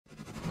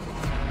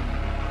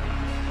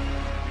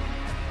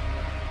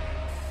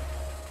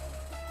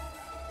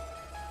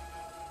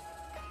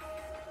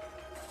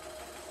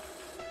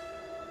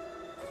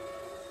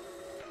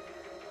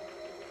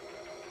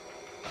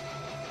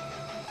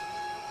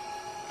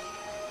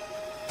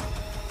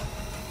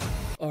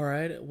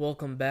Alright,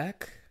 welcome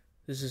back.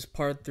 This is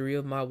part 3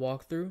 of my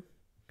walkthrough.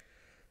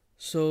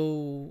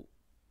 So,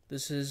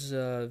 this is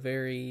a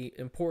very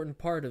important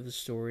part of the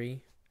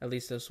story, at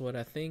least that's what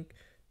I think,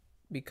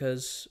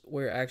 because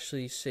we're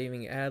actually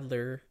saving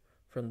Adler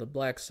from the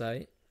black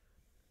site.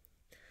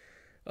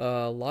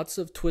 Lots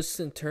of twists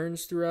and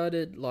turns throughout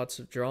it, lots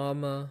of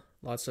drama,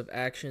 lots of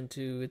action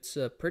too. It's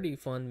a pretty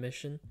fun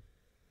mission.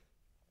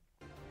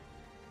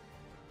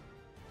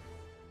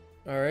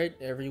 Alright,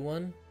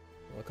 everyone.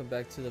 Welcome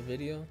back to the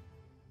video.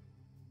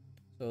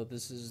 So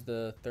this is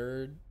the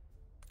third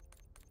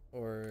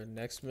or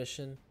next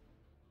mission.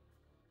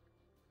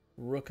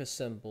 Rook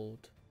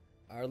assembled.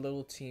 Our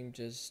little team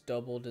just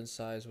doubled in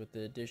size with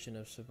the addition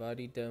of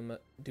Savati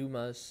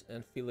Dumas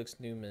and Felix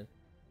Neumann.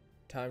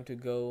 Time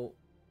to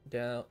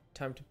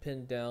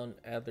pin down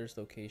Adler's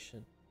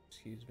location.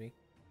 Excuse me.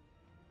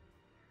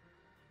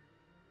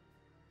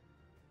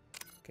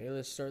 Okay,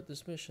 let's start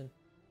this mission.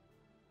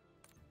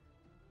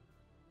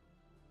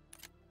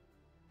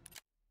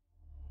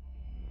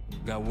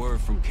 Got word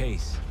from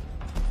Case.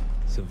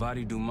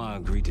 Savati Dumas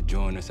agreed to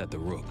join us at the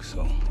Rook,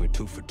 so we're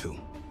 2 for 2.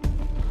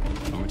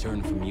 I'm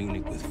returning from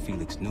Munich with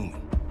Felix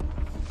Neumann.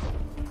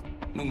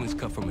 Neumann's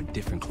cut from a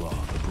different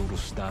cloth, a brutal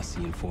Stasi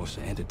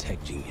enforcer and a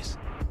tech genius.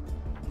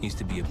 He used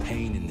to be a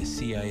pain in the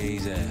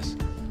CIA's ass.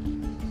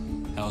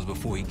 That was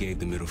before he gave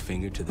the middle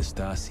finger to the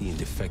Stasi and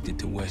defected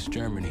to West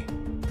Germany.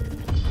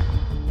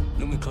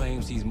 Neumann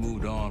claims he's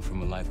moved on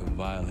from a life of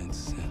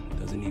violence and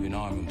doesn't even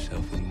arm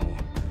himself anymore.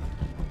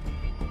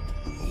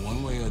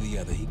 One way or the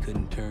other, he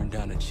couldn't turn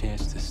down a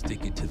chance to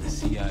stick it to the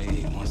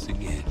CIA once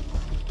again.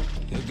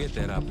 He'll get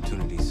that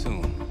opportunity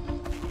soon.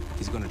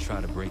 He's gonna try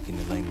to break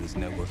into Langley's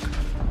network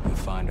and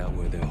find out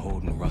where they're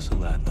holding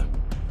Russell Adler.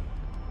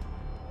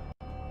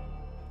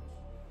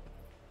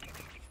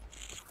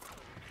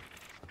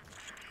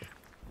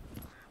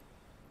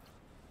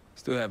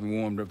 Still haven't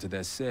warmed up to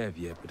that salve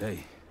yet, but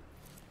hey,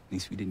 at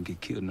least we didn't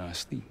get killed in our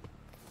sleep.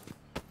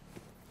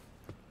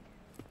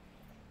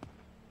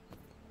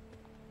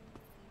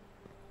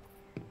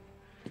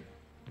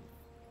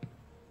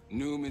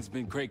 Neumann's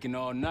been cranking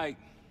all night.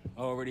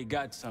 Already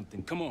got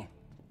something. Come on.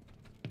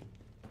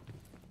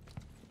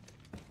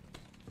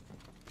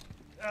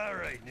 All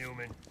right,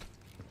 Neumann.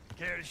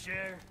 Care to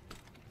share?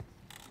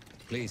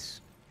 Please,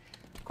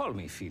 call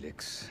me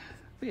Felix.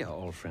 We are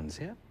all friends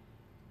here.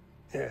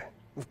 Yeah,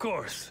 of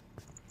course.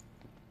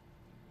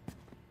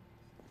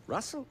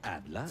 Russell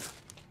Adler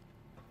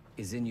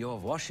is in your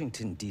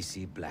Washington,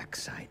 D.C. black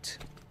site.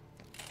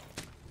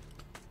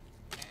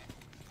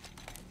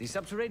 The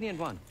subterranean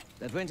one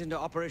that went into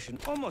operation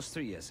almost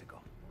 3 years ago.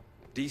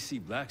 DC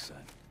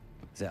Blackside.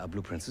 There are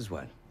blueprints as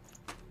well.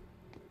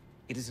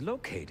 It is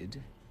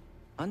located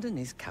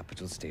underneath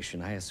Capitol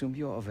Station. I assume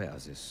you're aware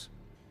of this.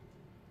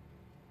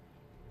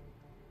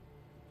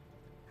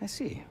 I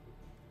see.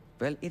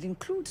 Well, it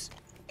includes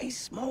a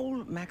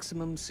small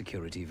maximum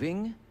security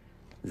wing.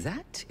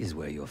 That is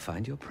where you'll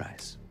find your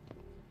prize.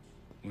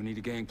 We need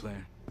a game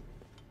plan.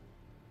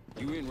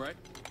 You in, right?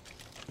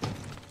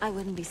 I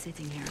wouldn't be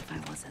sitting here if I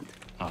wasn't.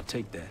 I'll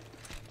take that.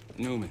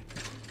 Neumann.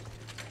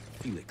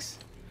 Felix.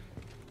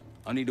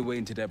 I need to wait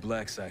into that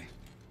black site.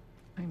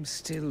 I'm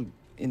still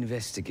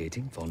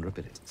investigating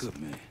vulnerabilities.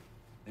 Good, man.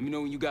 Let me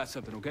know when you got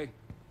something, okay?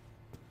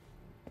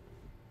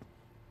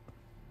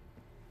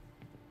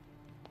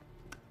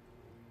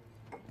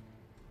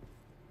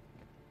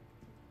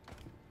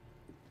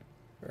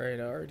 Alright,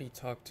 I already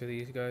talked to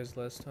these guys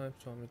last time,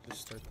 so I'm gonna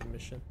just start the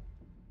mission.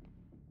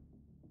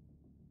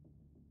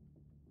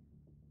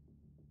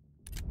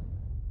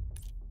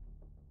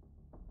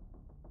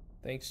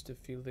 Thanks to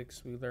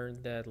Felix, we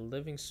learned that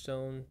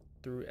Livingstone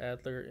threw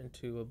Adler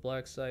into a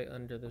black site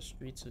under the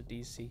streets of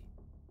DC.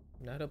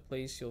 Not a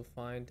place you'll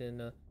find in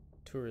a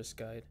tourist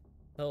guide.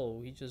 Hell,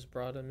 we just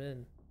brought him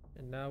in,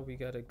 and now we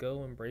gotta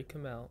go and break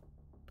him out.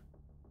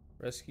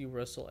 Rescue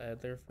Russell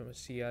Adler from a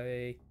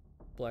CIA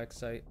black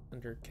site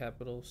under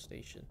Capitol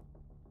Station.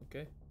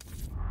 Okay?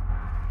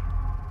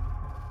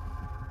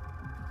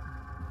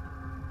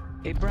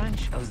 A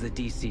branch of the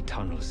DC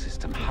tunnel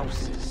system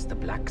houses the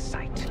black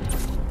site,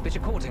 which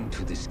according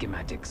to the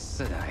schematics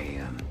that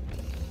I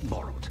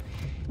borrowed,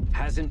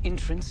 has an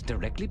entrance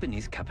directly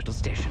beneath Capitol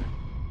Station.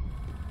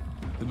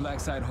 The black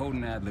site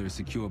holding Adler is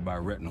secured by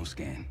retinal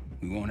scan.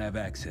 We won't have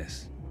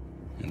access.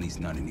 At least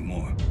not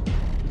anymore.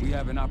 We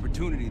have an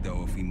opportunity,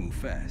 though, if we move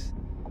fast.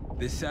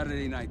 This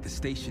Saturday night, the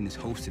station is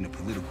hosting a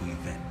political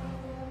event.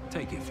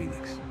 Take it,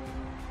 Felix.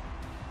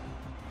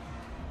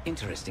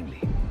 Interestingly,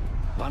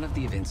 one of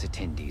the event's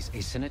attendees,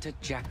 a Senator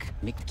Jack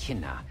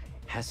McKenna,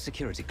 has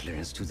security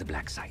clearance to the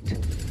black site.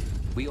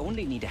 We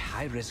only need a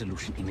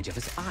high-resolution image of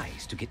his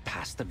eyes to get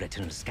past the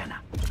retinal scanner.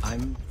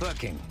 I'm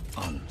working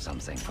on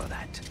something for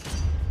that.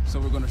 So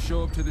we're gonna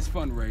show up to this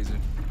fundraiser,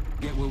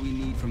 get what we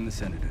need from the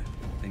senator,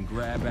 then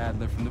grab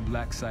Adler from the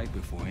black site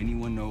before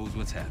anyone knows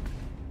what's happening.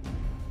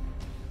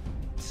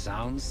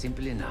 Sounds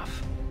simple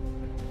enough.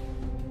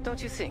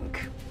 Don't you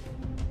think?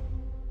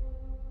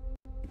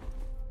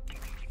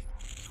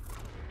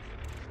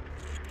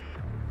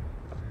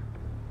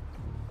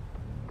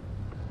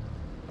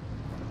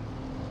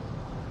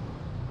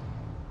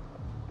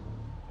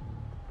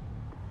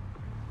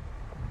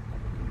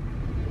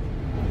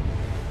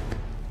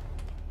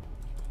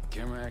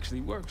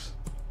 actually works.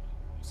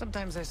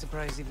 Sometimes I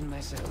surprise even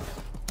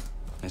myself.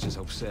 Let's just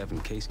hope Sev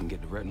and Case can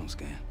get the retinal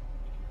scan.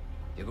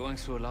 You're going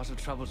through a lot of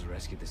trouble to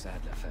rescue this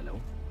Adler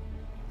fellow.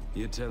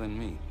 You're telling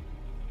me.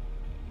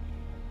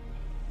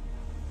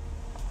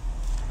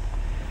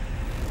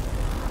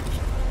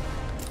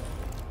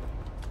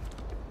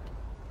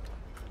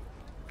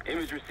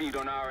 Image received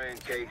on our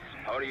end, Case.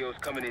 Audio's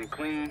coming in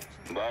clean.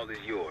 Ball is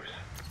yours.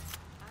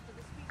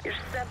 You're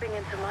stepping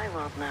into my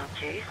world now,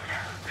 Case.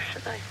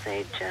 Should I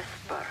say Jess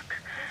Burke,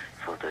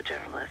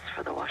 photojournalist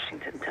for the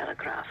Washington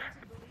Telegraph.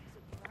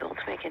 Don't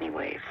make any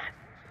waves.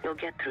 You'll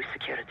get through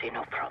security,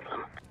 no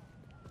problem.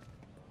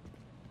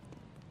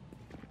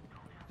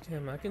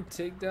 Damn, I can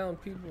take down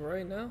people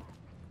right now?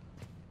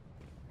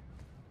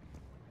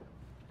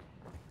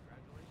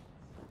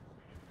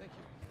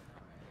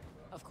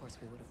 Of course,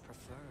 we would have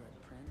preferred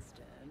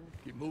Princeton.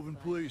 Keep moving,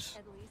 please.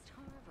 At least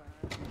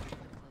Harvard, closer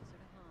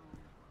to home.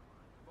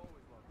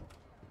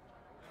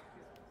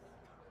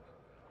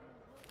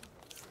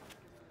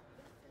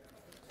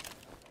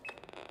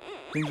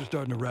 Things are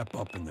starting to wrap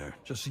up in there,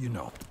 just so you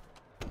know.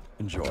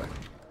 Enjoy.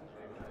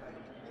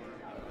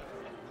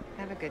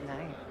 Have a good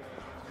night.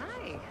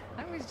 Hi,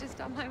 I was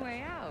just on my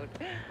way out.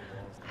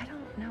 I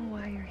don't know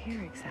why you're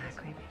here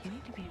exactly, but you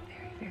need to be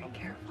very, very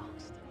careful.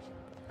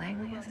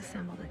 Langley has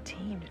assembled a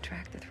team to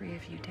track the three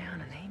of you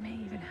down, and they may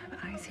even have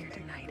eyes here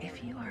tonight.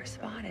 If you are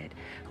spotted,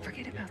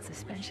 forget about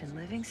suspension.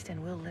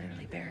 Livingston will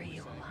literally bury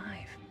you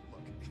alive.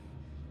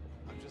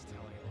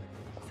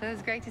 So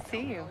it's great to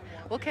see you.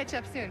 We'll catch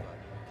up soon.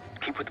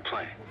 Keep with the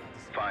plan.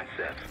 Find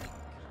Seth.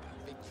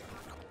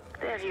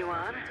 There you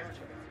are.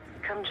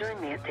 Come join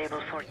me at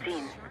table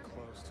 14.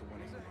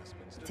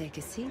 Take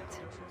a seat.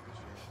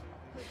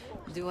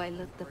 Do I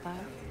look the part?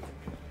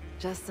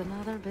 Just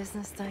another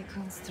business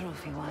tycoon's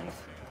trophy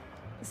wife.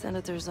 The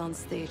senator's on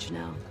stage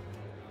now.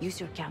 Use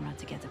your camera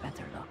to get a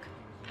better look.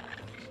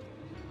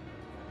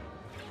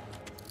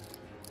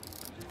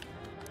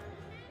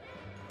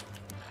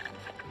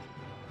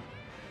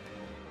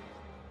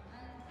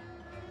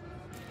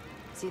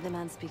 See the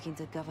man speaking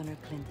to Governor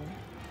Clinton?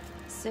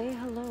 Say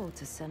hello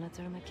to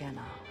Senator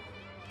McKenna.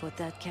 Put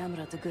that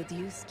camera to good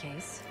use,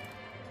 Case.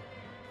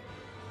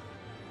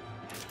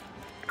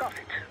 Got it.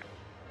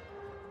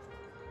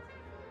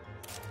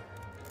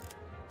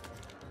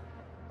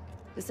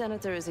 The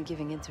senator isn't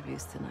giving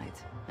interviews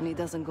tonight, and he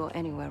doesn't go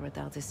anywhere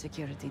without his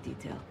security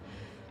detail.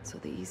 So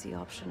the easy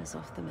option is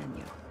off the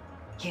menu.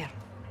 Here,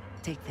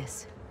 take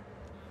this.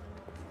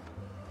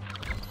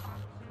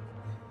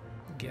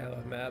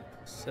 Gala map.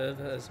 Sev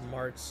has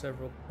marked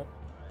several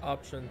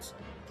options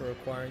for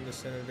acquiring the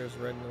senator's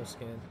retinal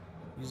scan.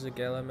 Use the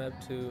Gala map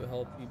to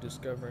help you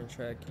discover and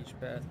track each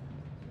path.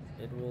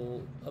 It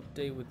will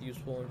update with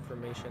useful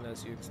information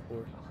as you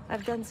explore.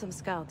 I've done some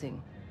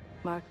scouting.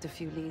 Marked a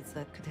few leads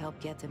that could help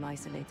get him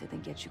isolated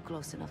and get you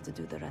close enough to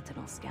do the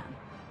retinal scan.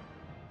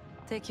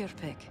 Take your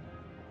pick.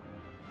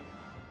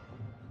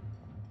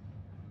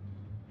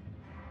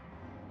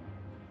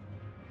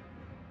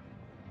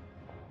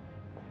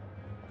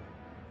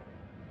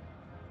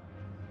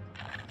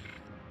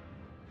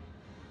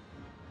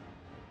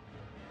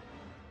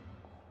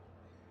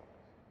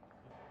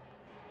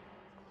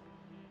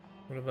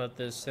 What about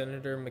this?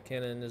 Senator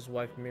McKenna and his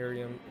wife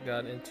Miriam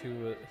got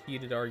into a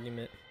heated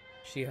argument.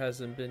 She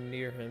hasn't been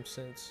near him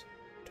since.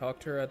 Talk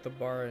to her at the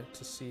bar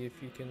to see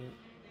if you can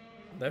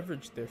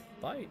leverage their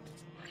fight.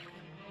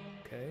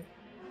 Okay.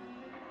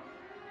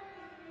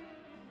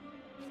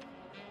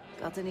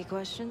 Got any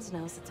questions?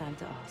 Now's the time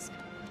to ask.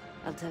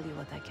 I'll tell you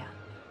what I can.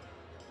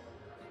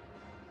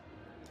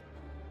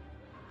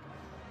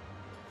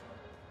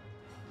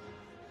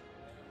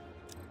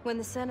 When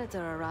the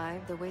senator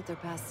arrived, the waiter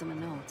passed him a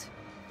note.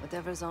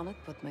 Whatever's on it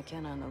put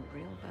McKenna in a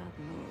real bad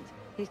mood.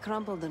 He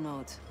crumpled the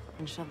note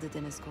and shoved it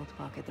in his coat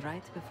pocket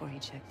right before he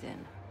checked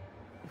in.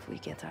 If we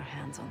get our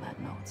hands on that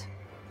note,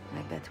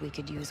 I bet we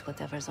could use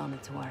whatever's on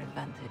it to our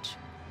advantage.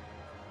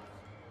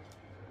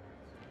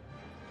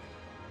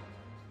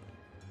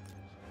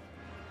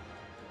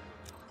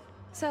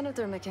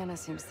 Senator McKenna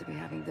seems to be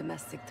having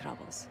domestic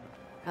troubles.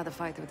 Had a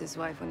fight with his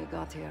wife when he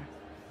got here.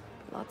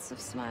 Lots of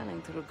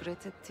smiling through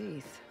gritted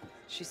teeth.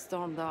 She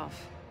stormed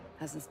off.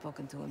 Hasn't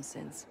spoken to him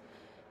since.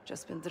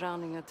 Just been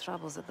drowning her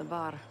troubles at the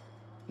bar.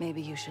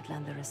 Maybe you should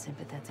lend her a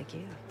sympathetic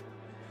ear.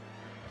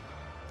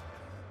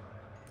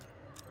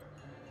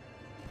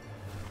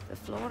 The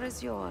floor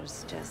is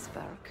yours, Jess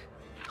Burke.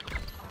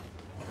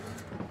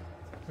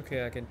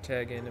 Okay, I can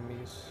tag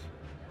enemies.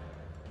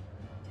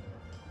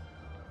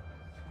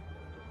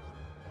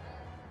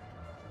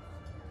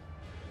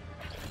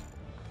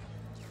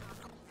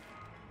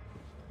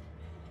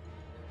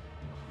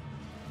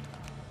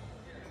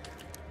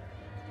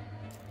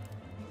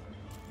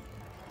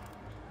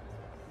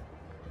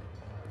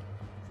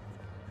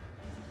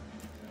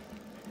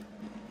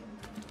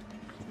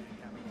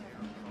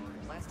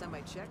 Last time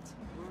I checked,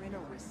 we're in a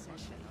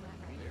recession.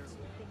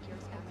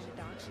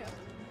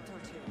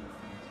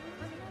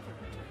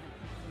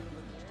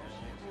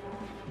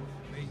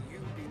 May you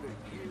be the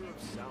year of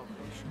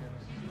salvation.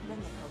 Then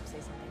the Pope say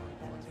something like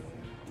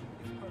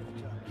that.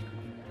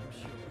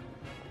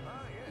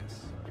 Ah,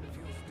 yes. It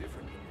feels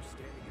different when you're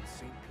standing in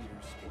St.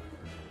 Peter's Square.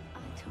 I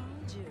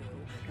told you.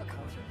 The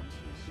culture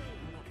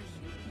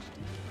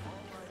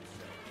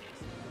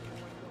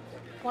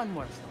One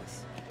more,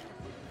 please.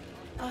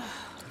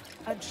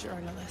 A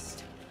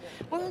journalist.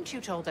 Weren't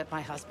you told that my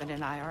husband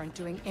and I aren't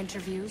doing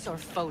interviews or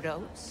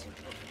photos?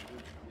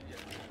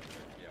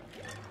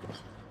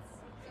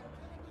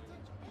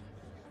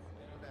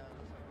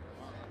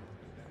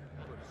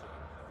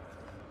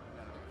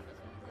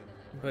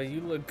 But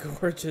you look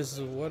gorgeous.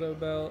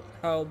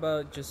 How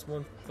about just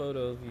one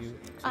photo of you?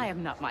 I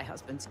am not my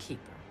husband's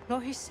keeper,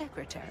 nor his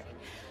secretary.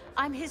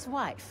 I'm his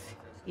wife,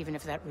 even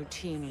if that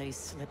routinely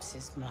slips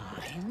his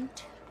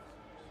mind.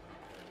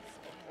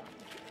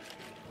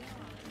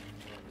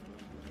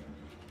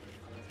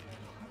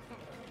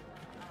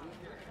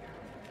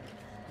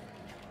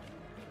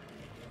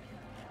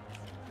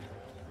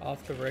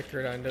 Off the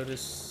record, I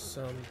noticed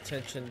some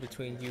tension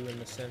between you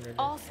and the senator.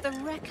 Off the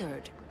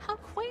record? How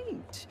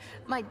quaint.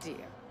 My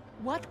dear,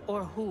 what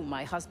or who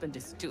my husband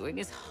is doing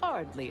is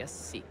hardly a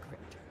secret.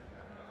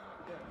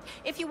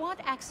 If you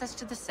want access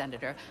to the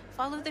senator,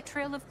 follow the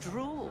trail of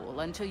drool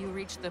until you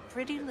reach the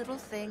pretty little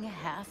thing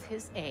half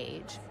his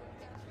age.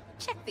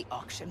 Check the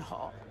auction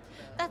hall.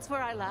 That's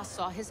where I last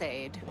saw his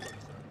aide.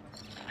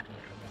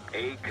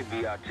 Aide could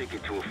be our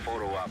ticket to a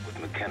photo op with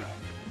McKenna.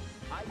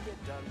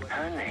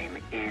 Her name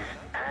is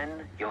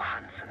Anne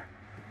Johansson.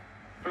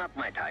 Not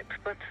my type,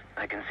 but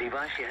I can see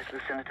why she has the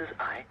senator's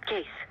eye.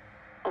 Case,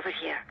 over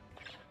here.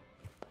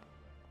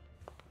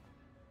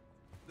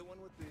 The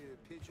one with the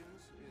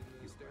pigeons in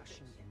the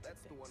staircase?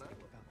 That's the one I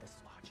want.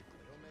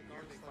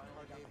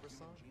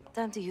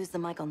 Time to use the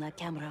mic on that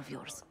camera of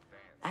yours.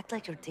 Act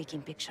like you're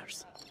taking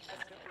pictures.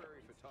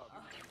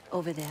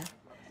 Over there,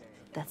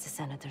 that's the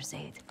senator's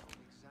aide.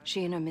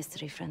 She and her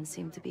mystery friend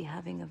seem to be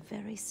having a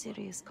very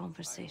serious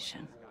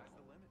conversation.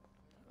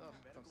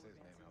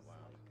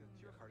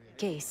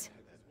 Case,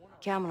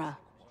 camera,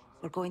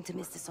 we're going to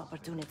miss this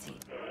opportunity.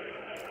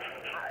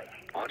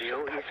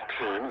 Audio is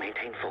clean.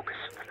 Maintain focus.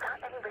 It's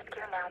not any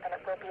riskier now than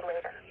it will be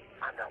later.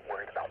 I'm not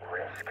worried about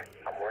risk.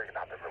 I'm worried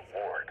about the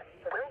reward.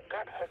 We'll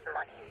get his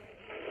money.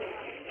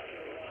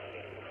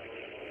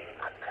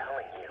 I'm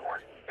telling you,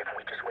 if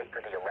we just wait for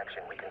the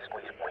election, we can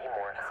squeeze way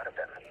more out of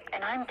them.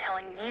 And I'm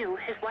telling you,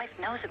 his wife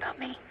knows about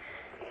me.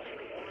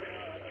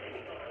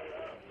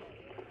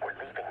 We're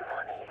leaving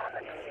money on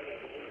the table.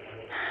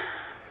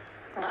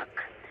 Look,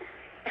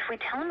 if we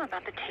tell him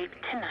about the tape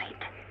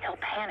tonight, he'll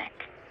panic,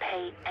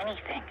 pay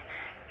anything.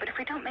 But if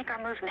we don't make our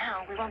move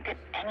now, we won't get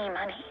any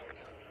money.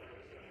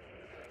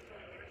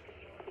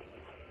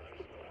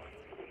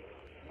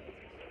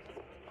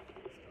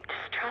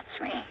 Just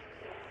trust me.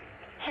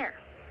 Here,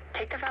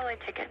 take the valet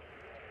ticket.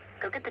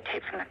 Go get the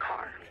tape from the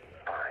car.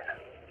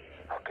 Fine.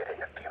 I'll get it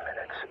in a few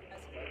minutes.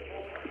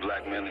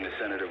 Blackmailing the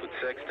senator with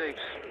sex tapes?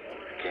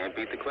 Can't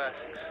beat the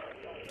classics.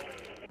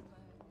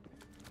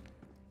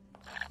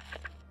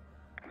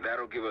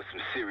 That'll give us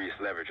some serious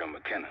leverage on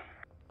McKenna.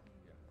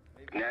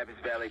 Nab his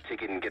valet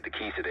ticket and get the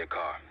keys to their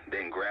car.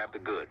 Then grab the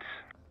goods.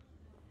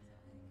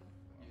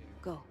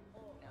 Go.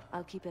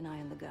 I'll keep an eye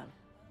on the girl.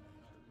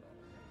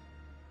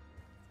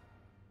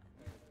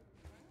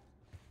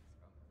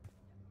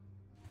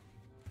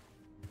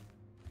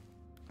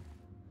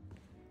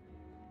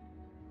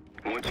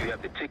 Once you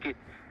have the ticket,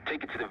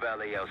 take it to the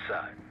valet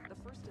outside. The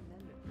First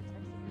Amendment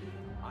protects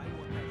I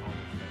want that all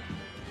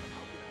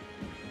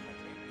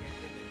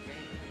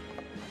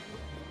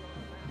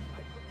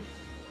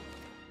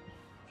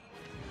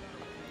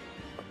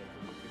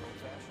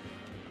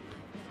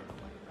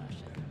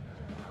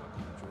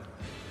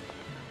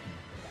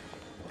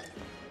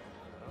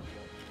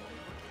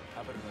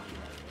How about another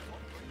one?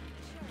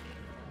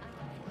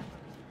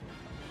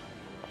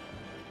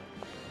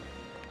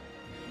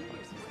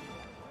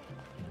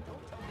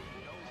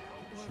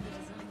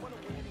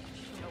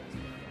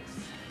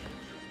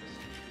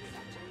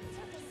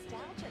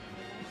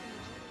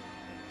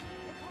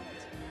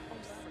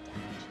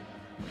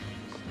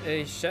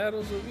 Hey,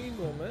 Shadows of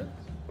Evil, man.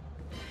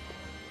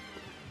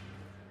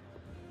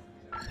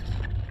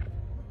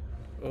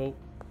 Oh.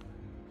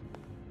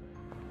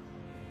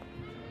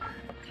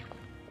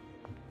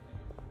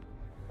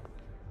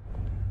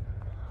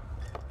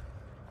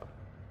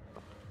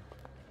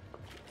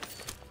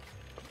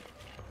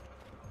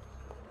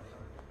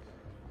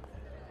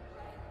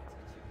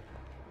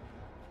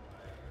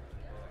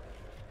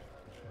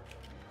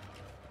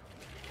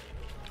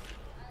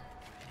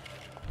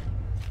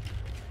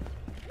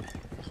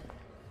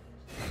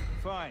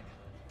 Fine.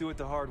 Do it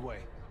the hard way.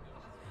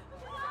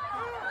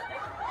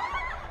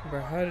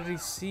 Bro, how did he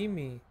see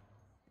me?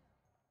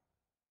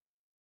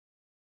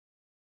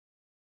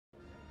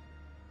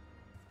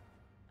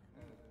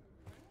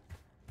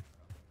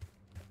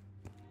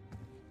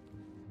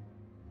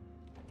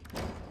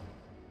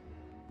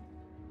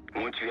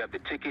 Once you have the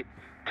ticket,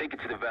 take it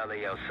to the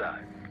valet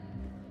outside.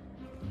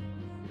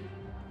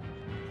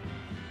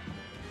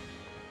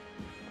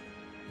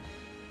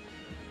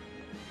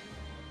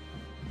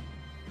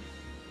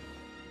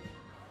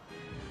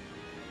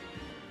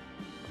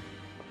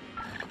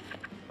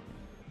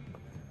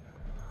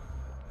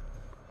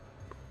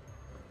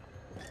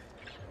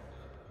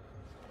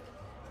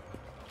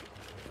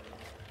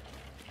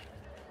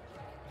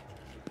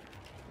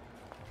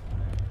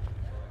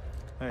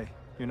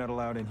 You're not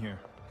allowed in here.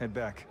 Head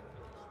back.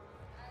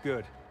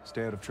 Good.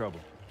 Stay out of trouble.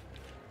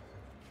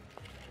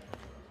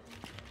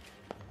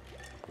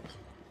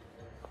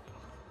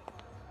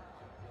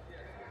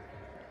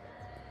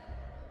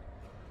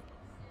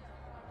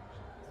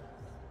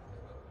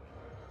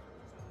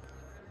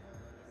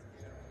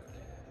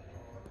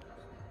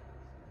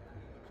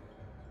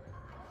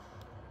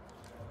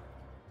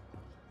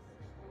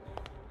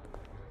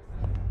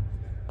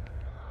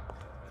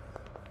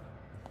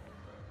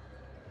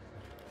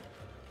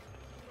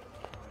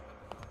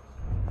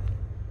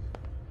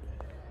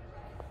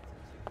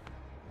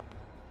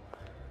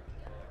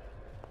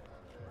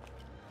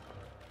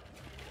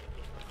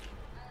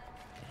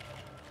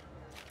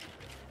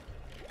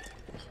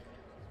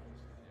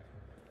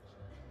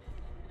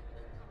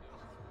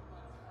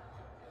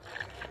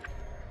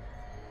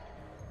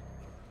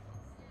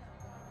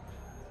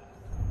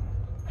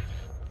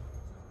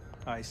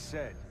 I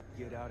said,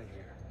 get out of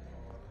here.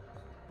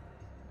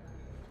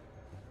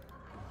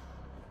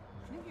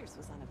 New Year's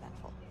was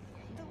uneventful.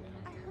 Though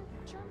I heard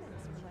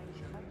Germans were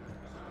lighting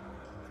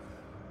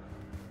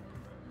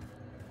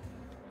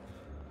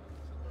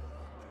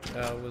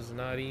up. It was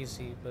not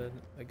easy, but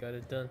I got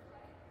it done.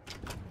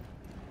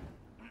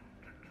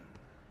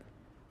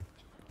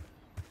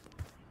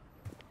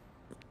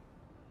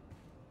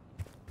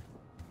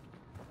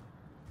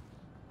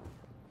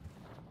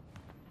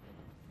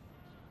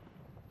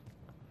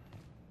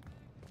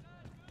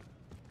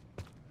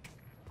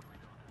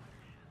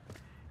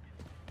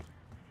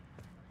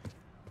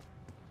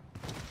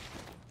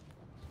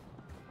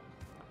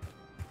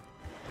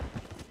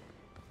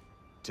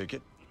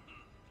 Ticket?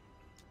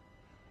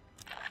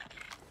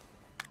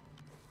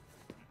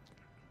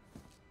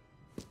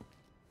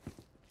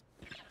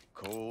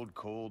 Cold,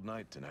 cold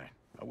night tonight.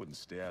 I wouldn't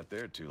stay out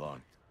there too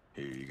long.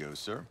 Here you go,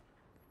 sir.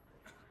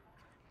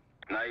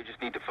 Now you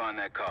just need to find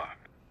that car.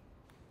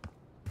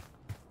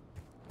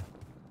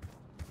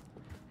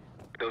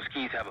 Those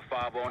keys have a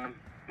fob on them.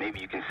 Maybe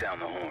you can sound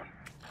the horn.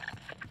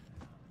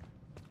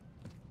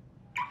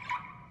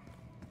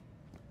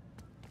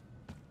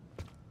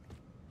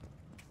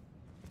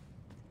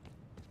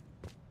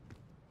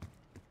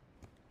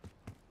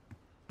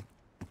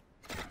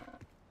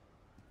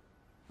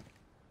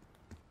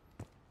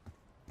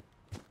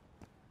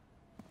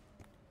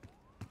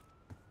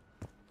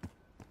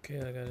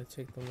 Okay, I gotta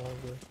take the long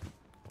way.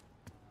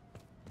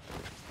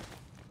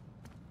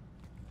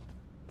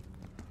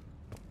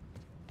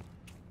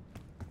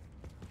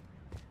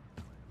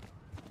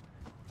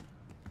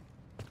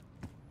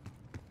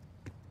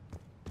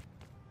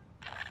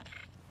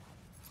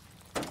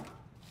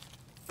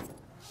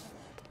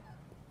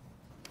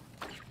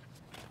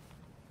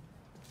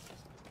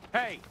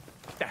 Hey,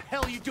 what the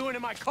hell are you doing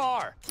in my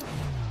car?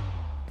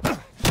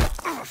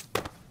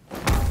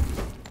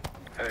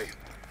 Hey,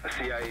 a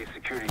CIA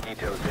security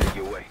detail is headed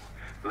your way.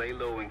 Lay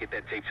low and get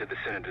that tape to the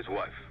senator's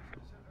wife.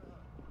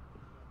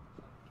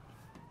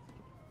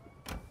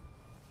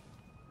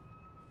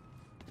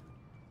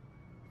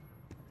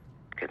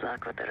 Good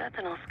luck with the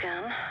retinal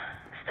scan.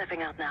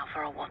 Stepping out now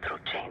for a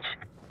wardrobe change.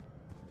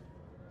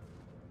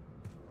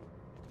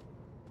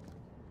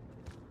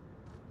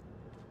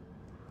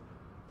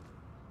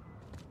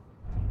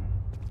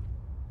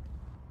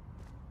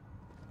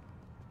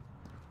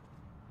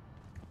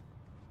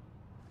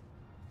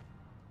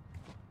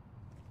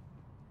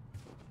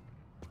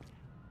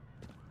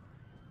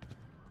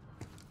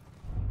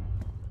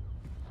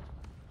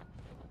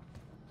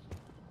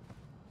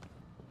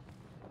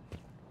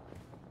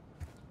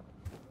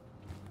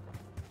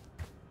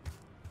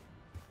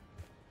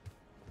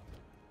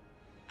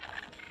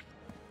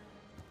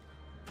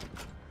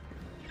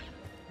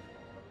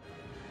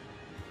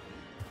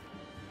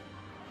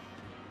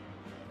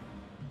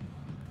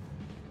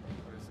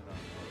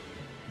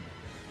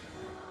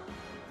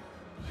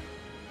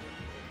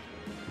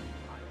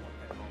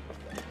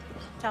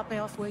 Top me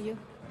off, will you?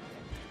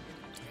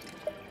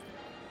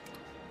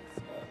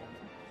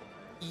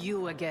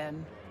 You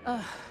again.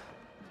 Ugh.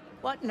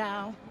 What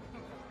now?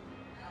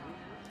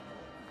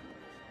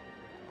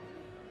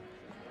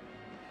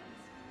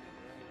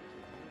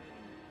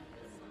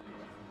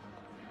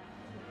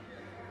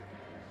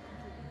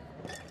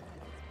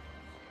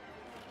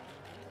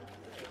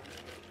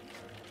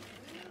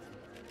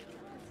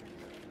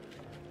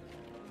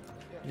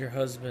 Your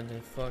husband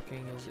and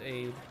fucking his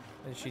aide,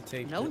 and she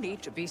takes No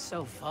need to be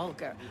so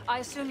vulgar. I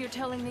assume you're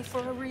telling me for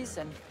a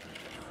reason.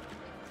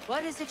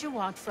 What is it you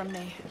want from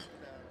me?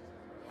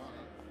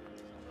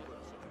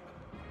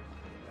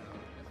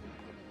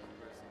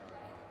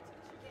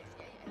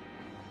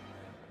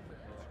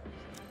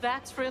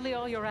 That's really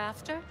all you're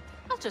after?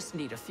 I'll just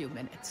need a few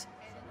minutes.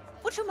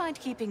 Would you mind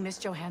keeping Miss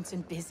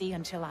Johansson busy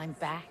until I'm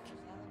back?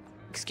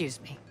 Excuse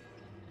me.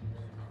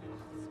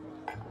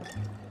 I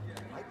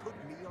put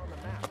me on the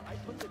map. I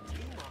put the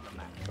team on the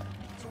map.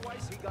 So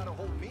why's he gotta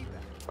hold me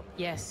back?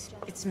 Yes,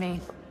 it's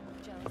me.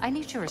 I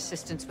need your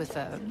assistance with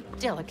a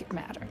delicate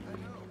matter.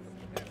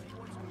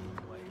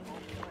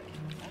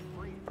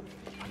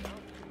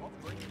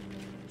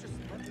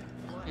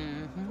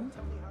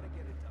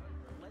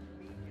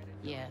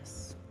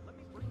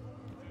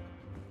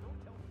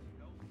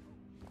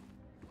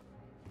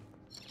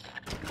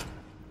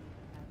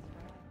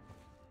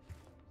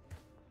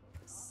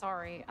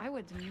 sorry. I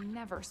would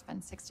never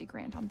spend 60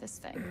 grand on this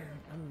thing.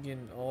 I'm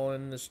getting all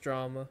in this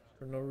drama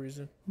for no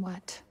reason.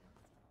 What?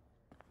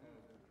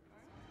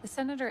 The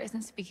senator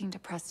isn't speaking to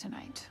press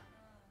tonight.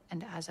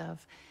 And as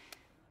of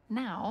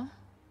now,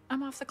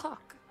 I'm off the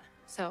clock.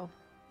 So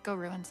go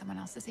ruin someone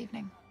else's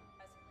evening.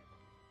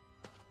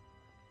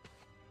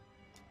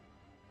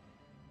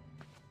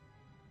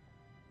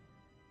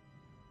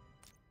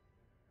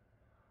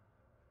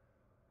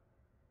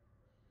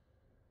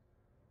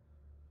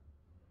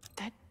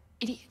 That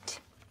idiot.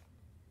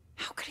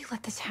 How could he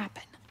let this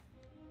happen?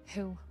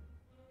 Who?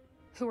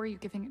 Who are you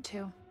giving it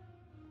to?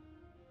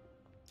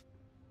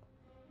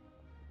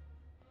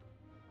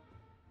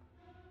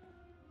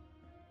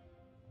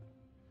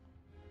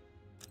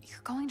 You're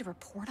going to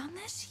report on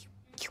this?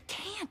 You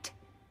can't.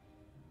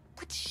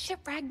 What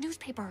shit-rag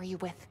newspaper are you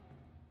with?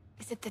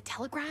 Is it the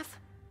Telegraph?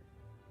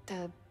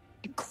 The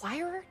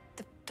Inquirer?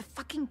 The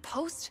fucking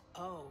Post?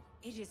 Oh,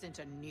 it isn't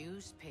a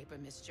newspaper,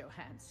 Miss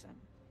Johansson.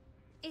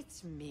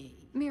 It's me.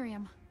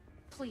 Miriam,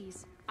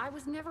 please. I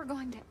was never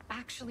going to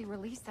actually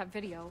release that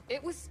video.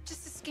 It was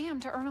just a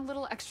scam to earn a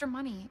little extra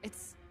money.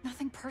 It's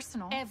nothing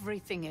personal.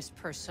 Everything is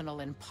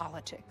personal in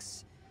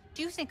politics.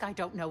 Do you think I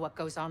don't know what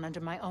goes on under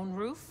my own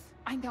roof?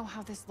 I know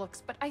how this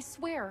looks, but I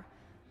swear,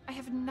 I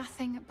have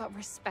nothing but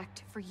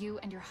respect for you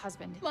and your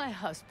husband. My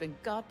husband,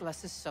 God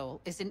bless his soul,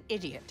 is an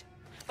idiot.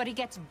 But he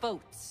gets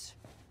votes.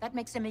 That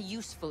makes him a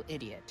useful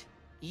idiot.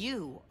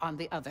 You, on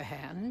the other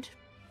hand...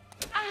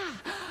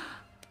 Ah!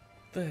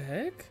 The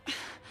heck?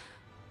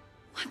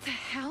 What the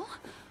hell?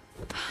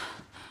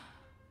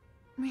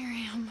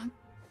 Miriam,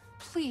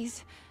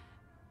 please,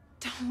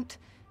 don't.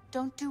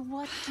 Don't do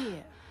what,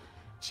 dear?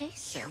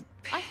 Jason,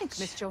 I think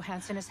Miss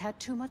Johansson has had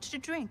too much to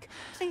drink.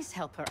 Please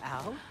help her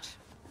out.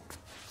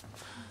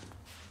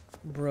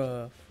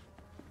 Bruh.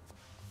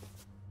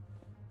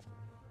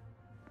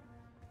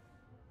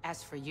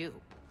 As for you,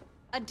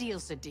 a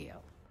deal's a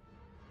deal.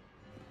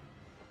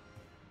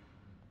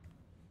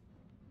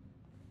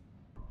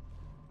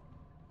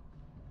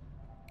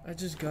 I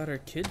just got her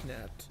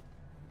kidnapped.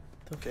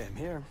 Okay, I'm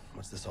here.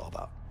 What's this all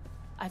about?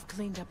 I've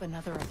cleaned up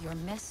another of your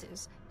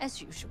messes,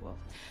 as usual.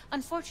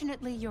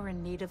 Unfortunately, you're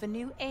in need of a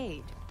new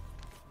aide.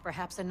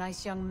 Perhaps a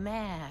nice young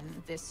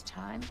man this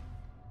time.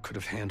 Could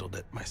have handled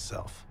it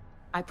myself.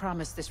 I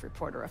promised this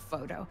reporter a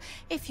photo,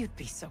 if you'd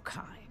be so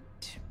kind.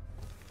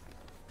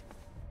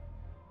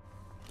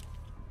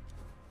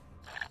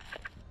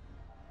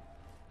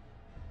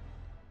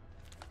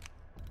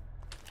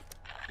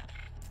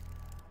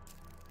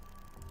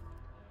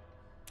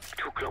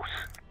 Too close.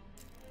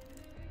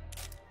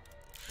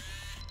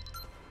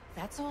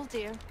 That's all,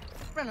 dear.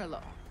 Run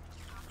along.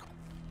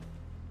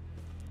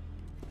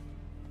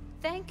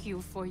 Thank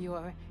you for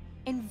your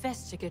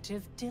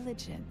investigative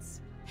diligence.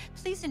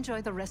 Please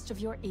enjoy the rest of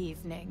your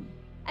evening.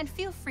 And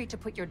feel free to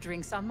put your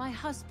drinks on my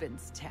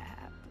husband's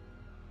tab.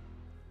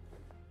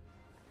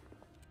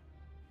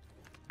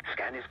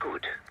 Scan is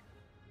good.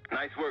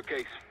 Nice work,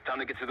 Case. Time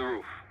to get to the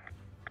roof.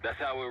 That's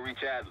how we'll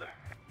reach Adler.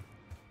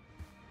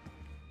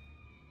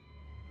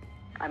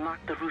 I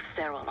marked the roof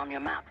sterile on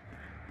your map.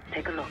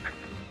 Take a look.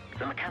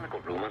 The mechanical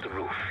room on the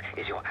roof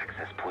is your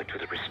access point to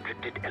the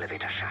restricted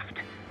elevator shaft.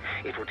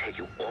 It will take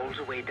you all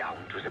the way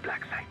down to the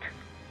black site.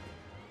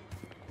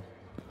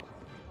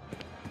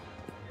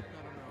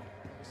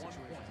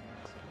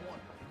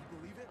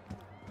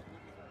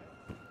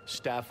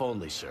 Staff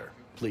only, sir.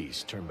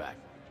 Please, turn back.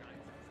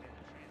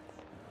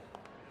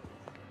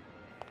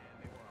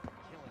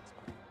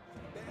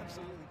 They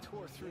absolutely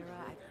tore through. You're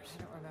right.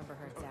 I don't remember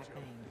her exact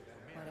name.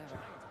 Whatever.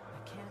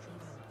 I can't even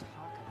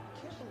talk about it.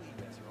 I can't believe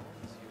it.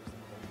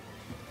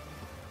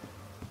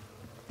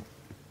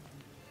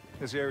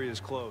 This area is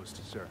closed,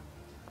 sir.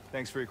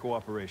 Thanks for your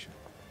cooperation.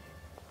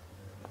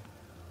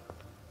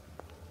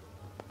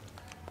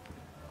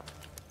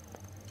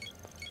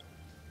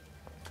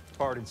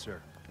 Pardon,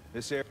 sir.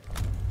 This area...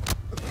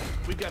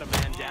 We've got a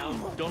man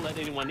down. Don't let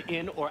anyone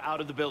in or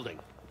out of the building.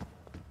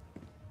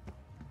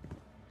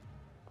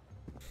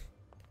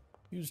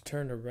 You just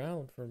turned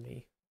around for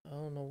me. I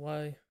don't know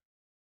why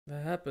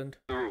that happened.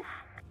 The roof.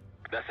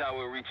 That's how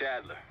we'll reach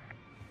Adler.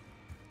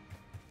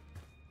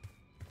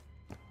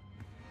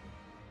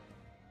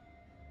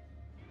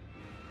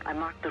 I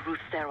marked the roof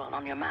sterile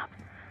on your map.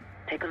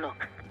 Take a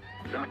look.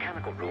 The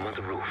mechanical room on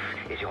the roof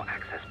is your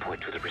access point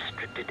to the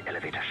restricted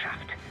elevator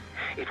shaft.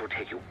 It will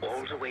take you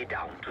all the way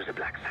down to the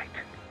black site.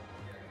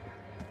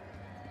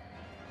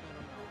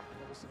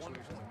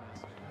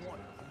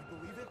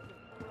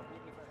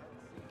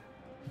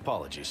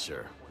 Apologies,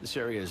 sir. This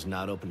area is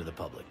not open to the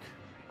public.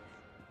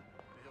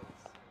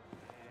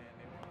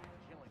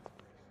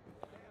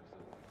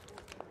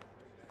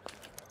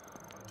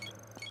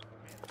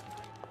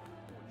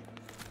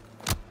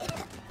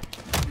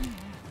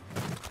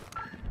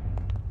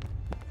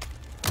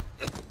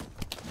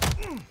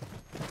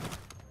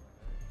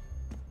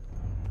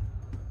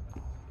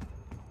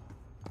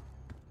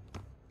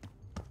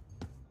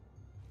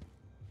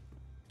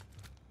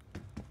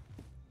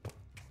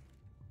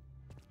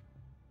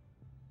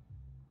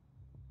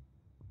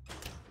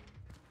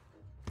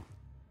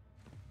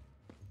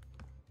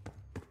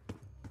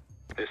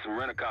 There's some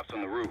rent-a-cops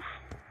on the roof.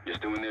 Just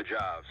doing their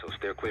job, so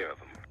steer clear of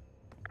them.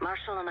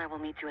 Marshall and I will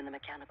meet you in the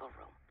mechanical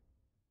room.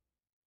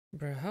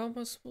 Bruh, how am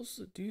I supposed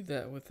to do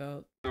that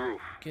without The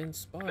roof. getting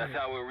spotted? That's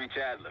how we'll reach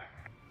Adler.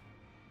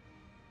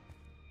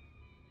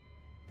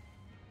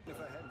 If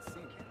I hadn't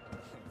seen it, if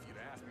you'd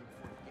asked me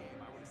before the game,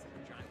 I would have said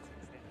the Giants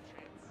didn't stand a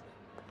chance.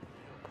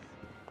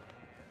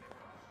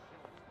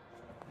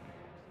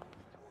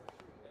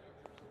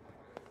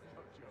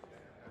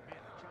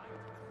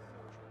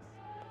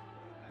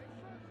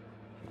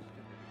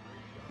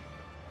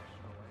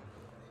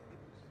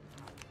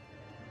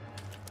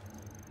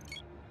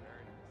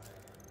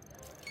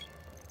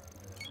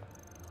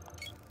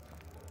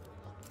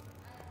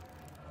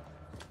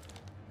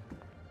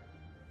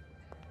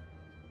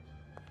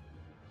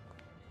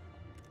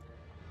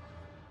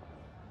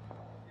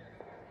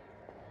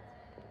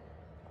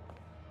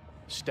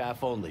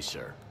 Staff only,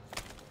 sir.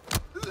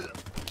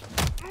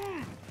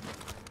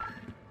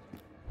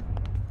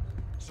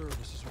 Sir,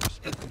 this is a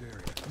restricted area.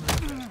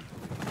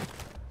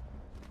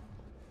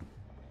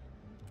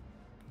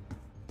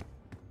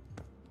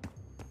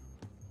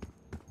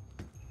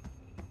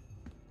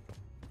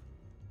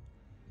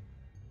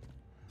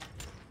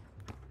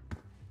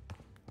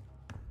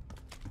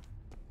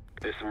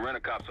 There's some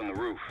rent-a-cops on the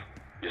roof.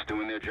 Just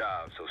doing their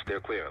job, so steer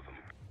clear of them.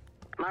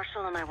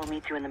 Marshall and I will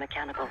meet you in the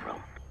mechanical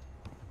room.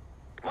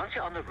 Once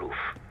you're on the roof,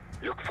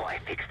 look for a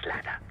fixed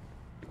ladder.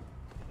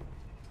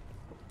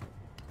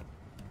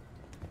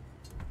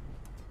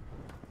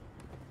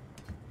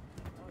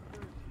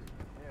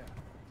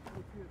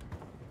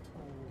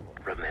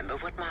 Remember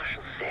what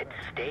Marshall said,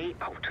 stay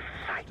out of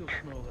sight. Still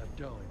smell that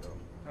deli, though.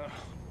 Oh,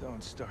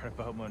 don't start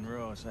about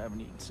Monroe's. I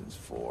haven't eaten since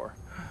 4.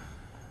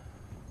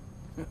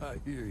 I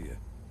hear you.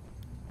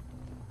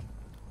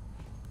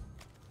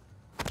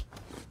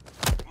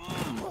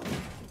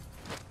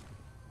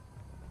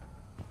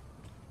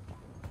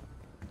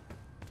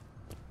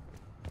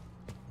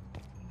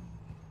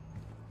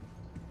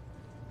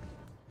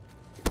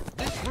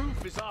 This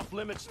roof is off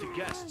limits to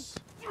guests.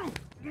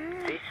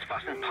 This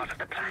wasn't part of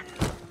the plan.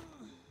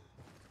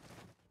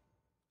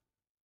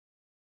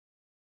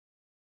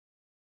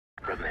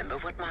 Remember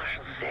what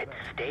Marshall said,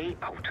 stay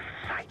out of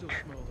sight. Still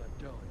smell that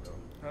deli, though.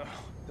 Oh,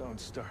 don't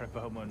start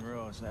about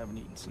Monroe's. I haven't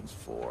eaten since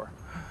 4.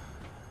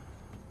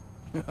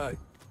 I...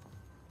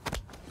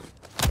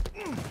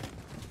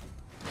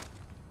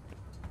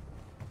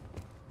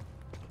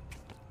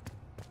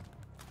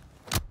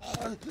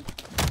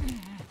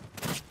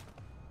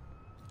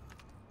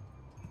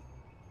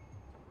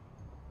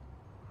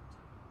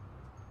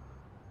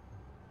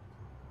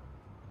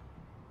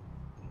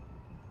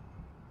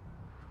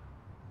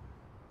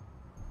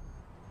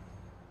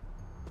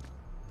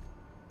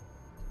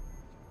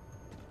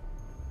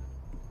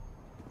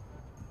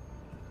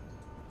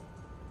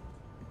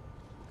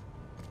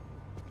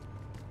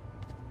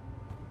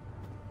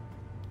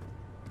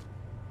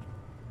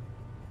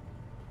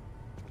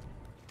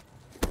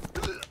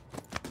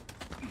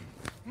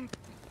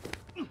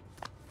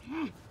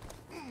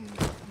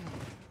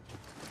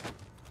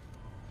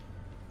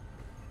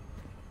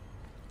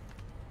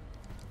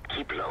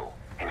 Keep low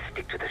and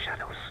stick to the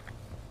shadows.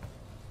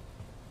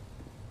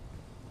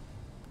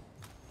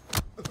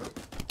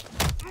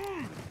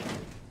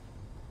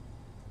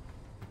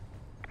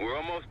 We're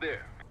almost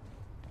there.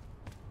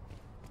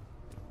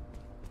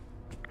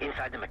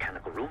 Inside the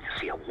mechanical room, you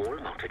see a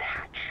wall-mounted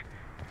hatch.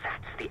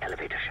 That's the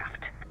elevator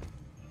shaft.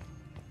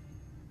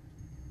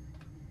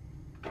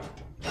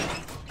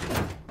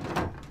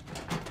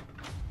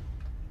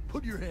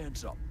 Put your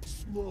hands up,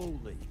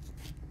 slowly.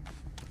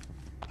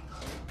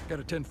 Got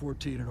a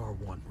 1014 and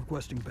R1,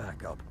 requesting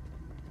backup.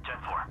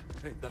 10-4.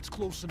 Hey, that's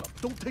close enough.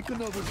 Don't take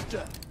another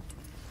step.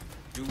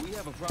 Do we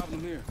have a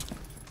problem here?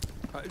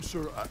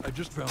 Sir, I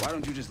just found... Why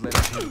don't you just let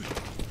us in?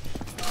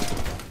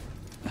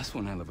 That's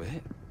one hell of a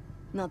hit.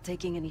 Not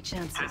taking any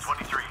chances.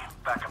 10-23.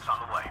 Backup's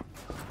on the way.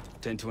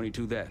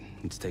 1022 that.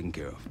 It's taken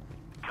care of.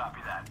 Copy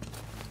that.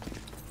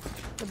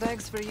 The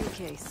bag's for you,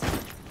 Case.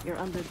 You're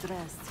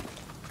underdressed.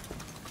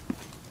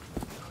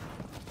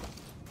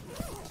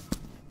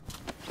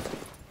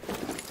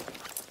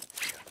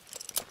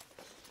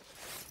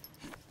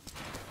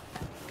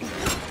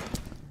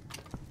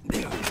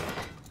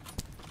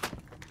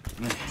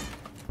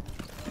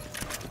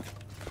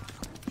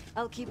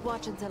 I'll keep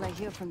watch until I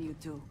hear from you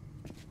two.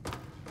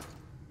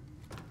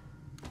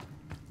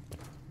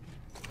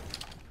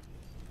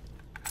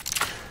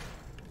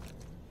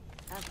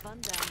 Have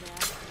fun down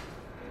there.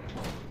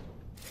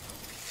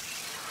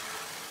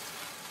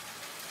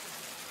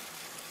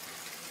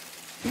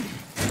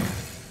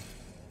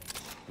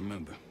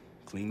 Remember,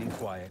 clean and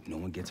quiet, no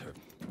one gets hurt.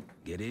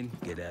 Get in,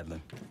 get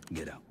Adler,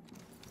 get out.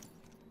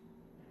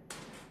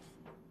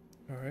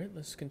 Alright,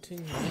 let's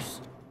continue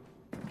this.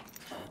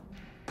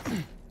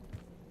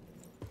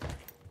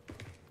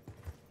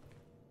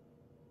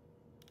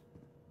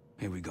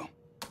 Here we go.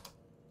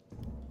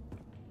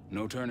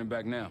 No turning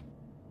back now.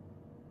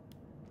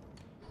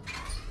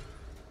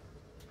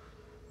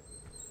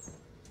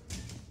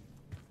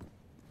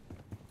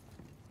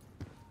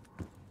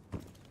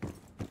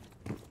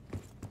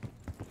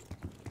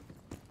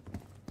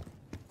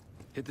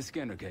 Hit the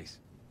scanner case.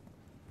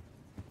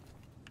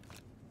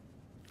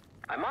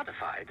 I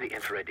modified the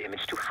infrared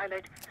image to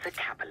highlight the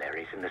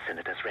capillaries in the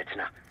Senator's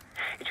retina.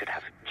 It should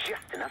have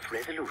just enough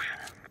resolution.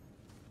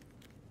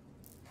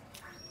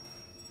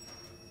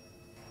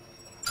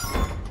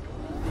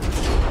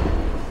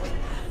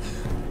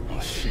 Oh,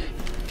 shit.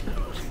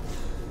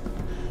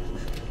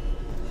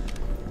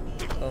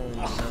 Oh,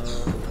 no.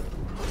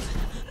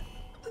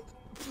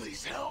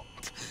 Please help.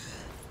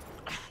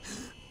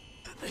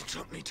 They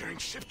took me during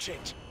shift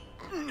change.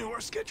 Knew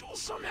our schedule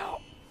somehow.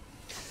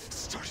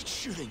 Started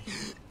shooting.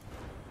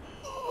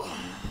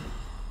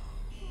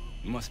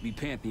 Must be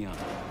Pantheon.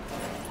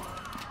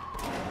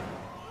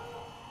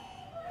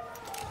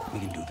 We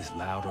can do this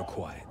loud or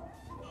quiet.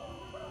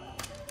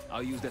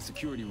 I'll use that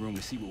security room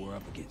to see what we're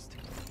up against.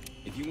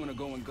 If you want to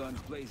go in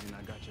guns blazing,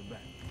 I got your back.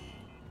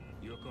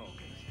 Your call,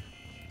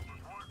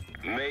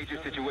 Case.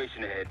 Major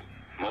situation ahead.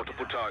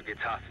 Multiple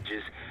targets,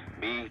 hostages.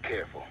 Be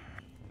careful.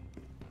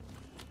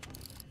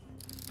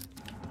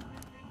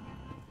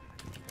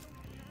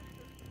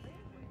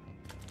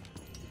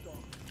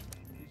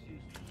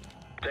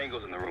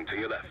 Tango's in the room to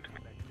your left.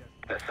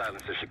 That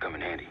silencer should come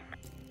in handy.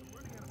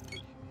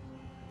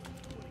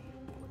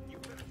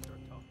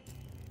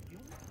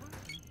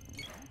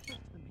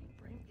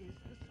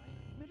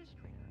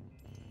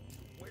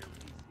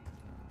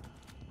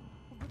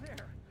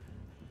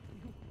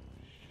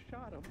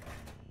 Shot him.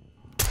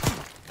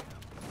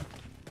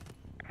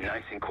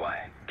 Nice and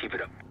quiet. Keep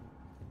it up.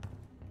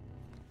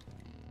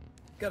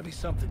 Gotta be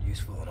something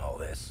useful in all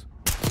this.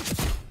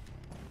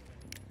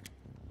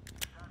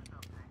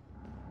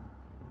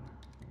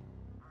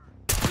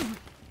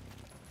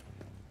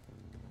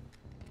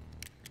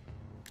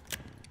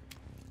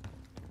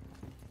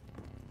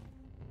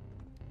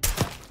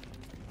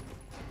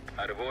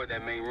 I'd avoid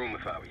that main room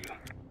if I were you.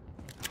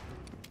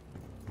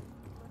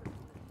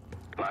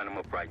 Line them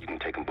up right, you can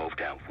take them both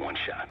down with one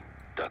shot.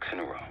 Ducks in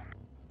a row.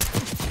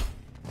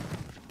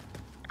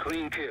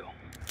 Clean kill.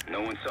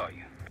 No one saw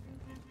you.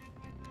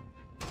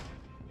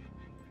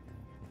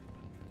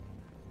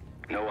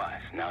 No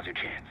eyes. Now's your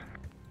chance.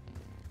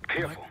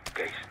 Careful,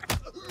 Case.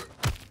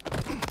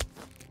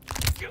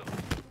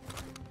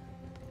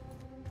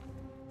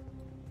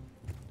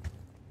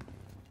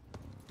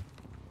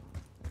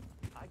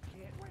 I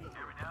can't wait.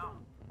 Hear me now?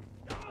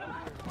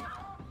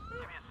 Give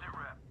me a sit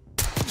rep.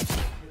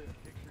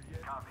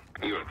 Copy.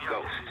 You're a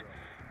ghost.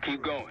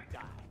 Keep going.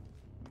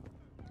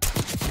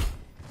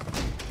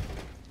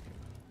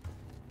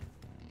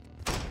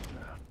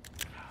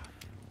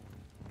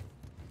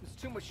 There's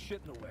too much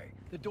shit in the way.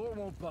 The door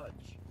won't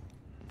budge.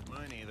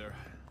 Mine either.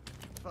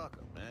 Fuck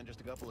 'em, man.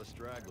 Just a couple of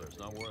stragglers.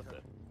 Not worth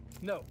it.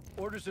 No,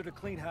 orders are to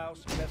clean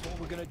house, and that's what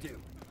we're gonna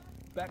do.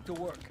 Back to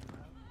work.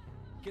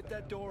 Get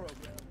that door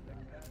open.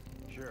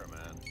 Sure,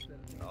 man.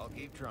 I'll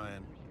keep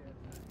trying.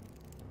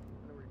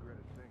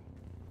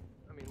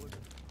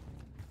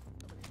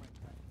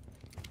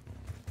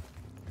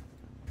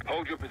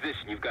 Hold your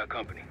position. You've got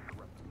company.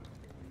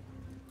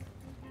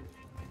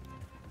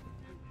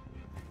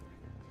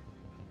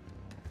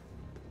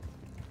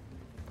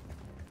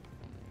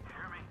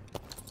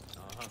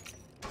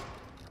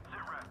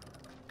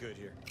 Good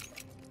here.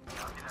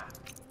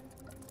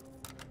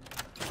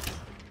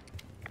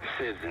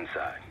 Civ's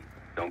inside.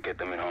 Don't get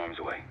them in harm's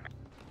way.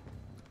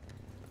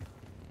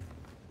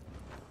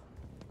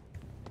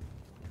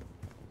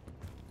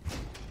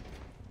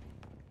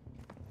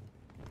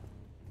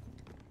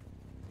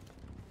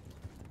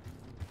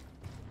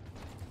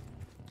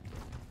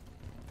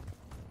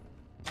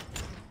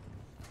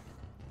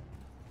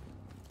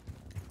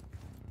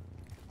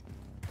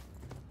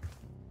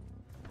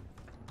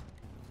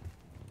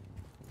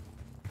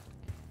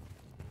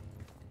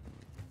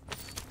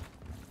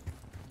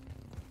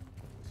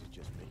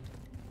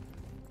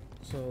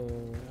 So,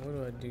 what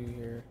do I do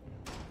here?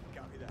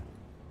 Copy that.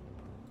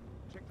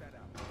 Check that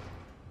out.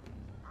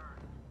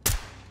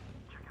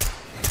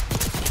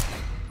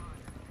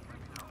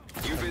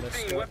 You've been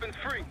seen. Weapons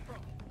free.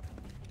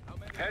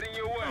 Heading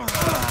your way.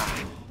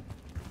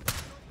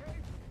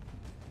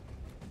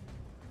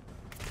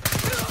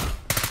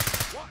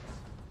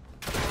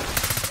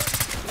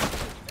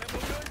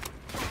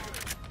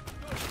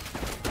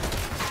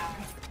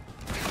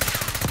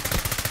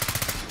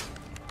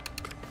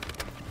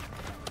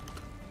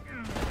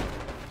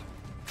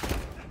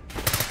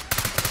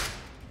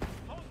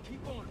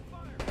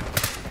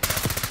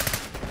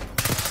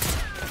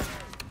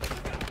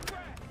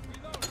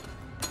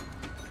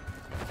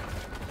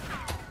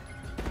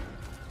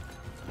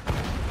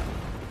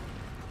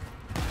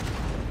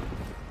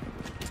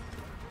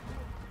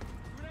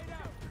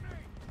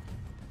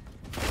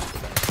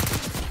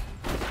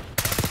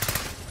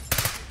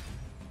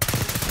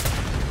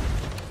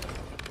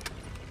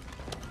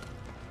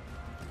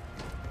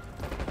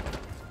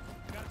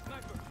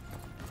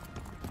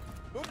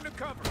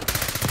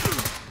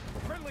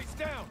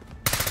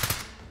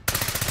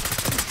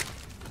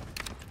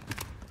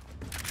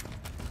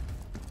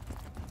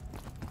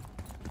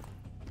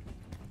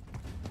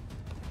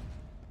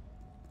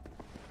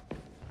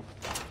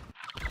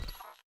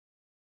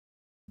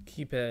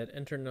 keypad.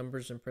 Enter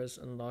numbers and press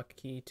unlock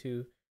key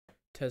to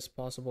test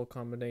possible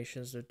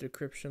combinations. The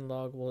decryption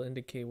log will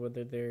indicate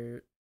whether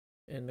they're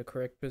in the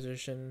correct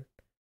position,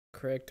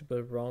 correct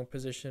but wrong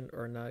position,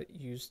 or not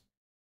used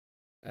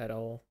at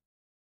all.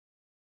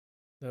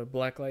 The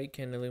black light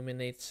can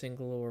illuminate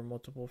single or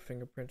multiple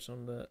fingerprints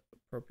on the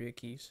appropriate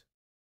keys.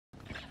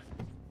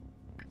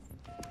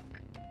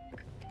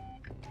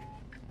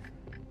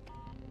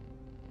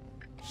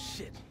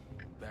 Shit.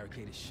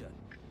 Barricade is shut.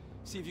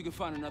 See if you can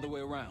find another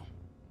way around.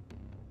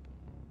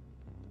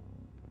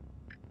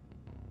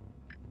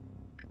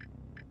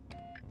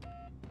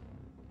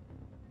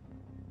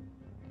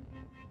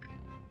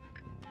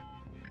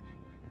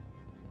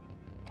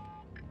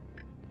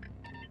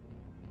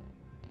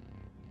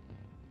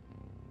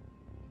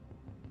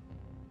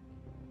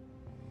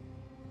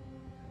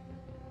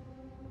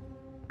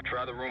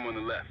 Try the room on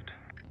the left.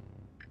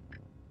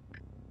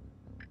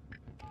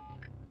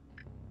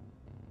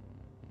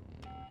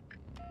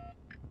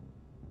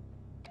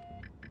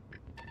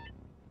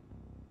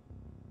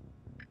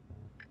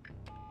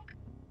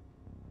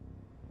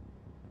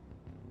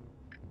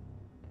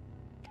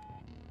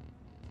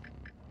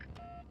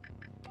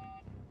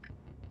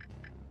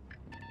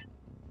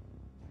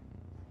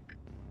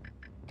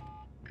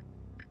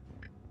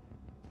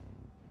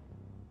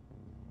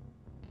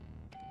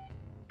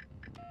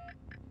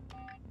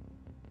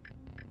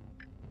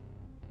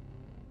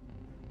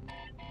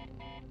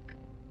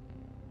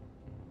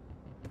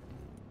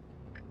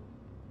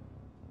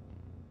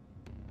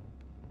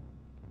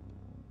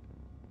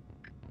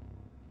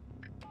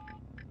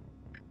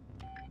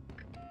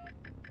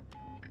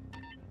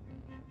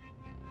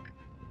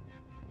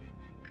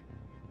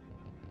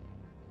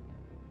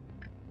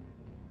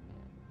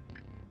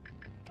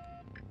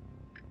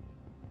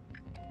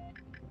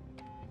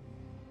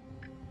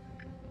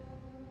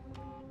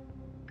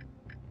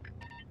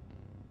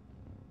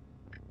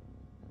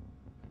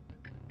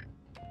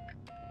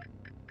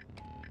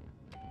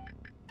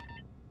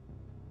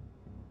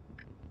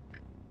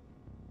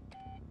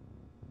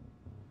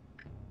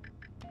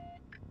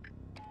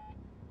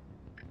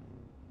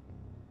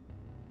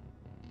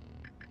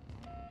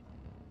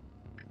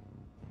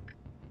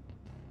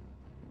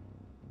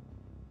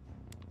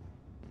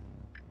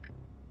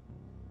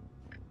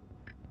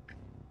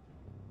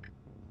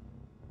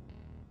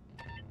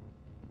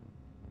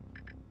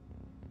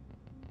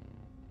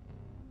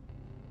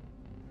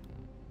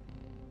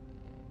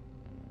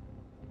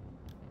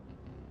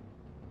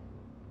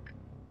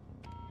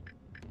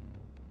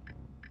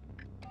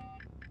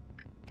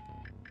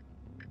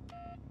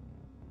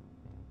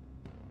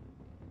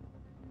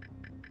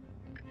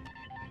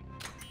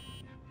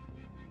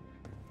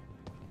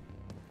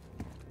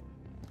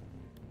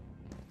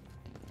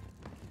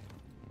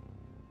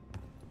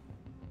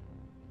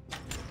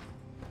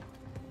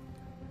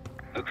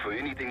 Look for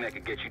anything that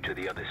could get you to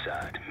the other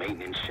side.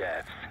 Maintenance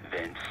shafts,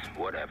 vents,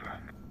 whatever.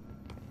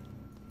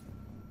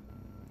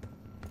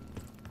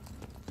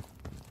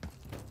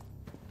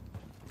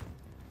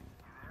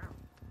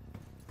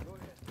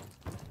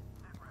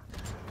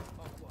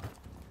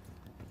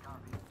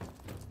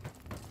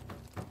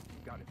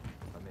 Got it.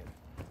 I'm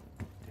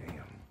in.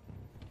 Damn.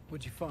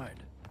 What'd you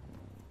find?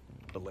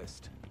 The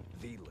list.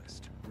 The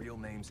list. Real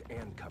names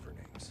and cover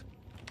names.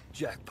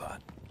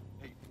 Jackpot.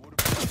 Hey, what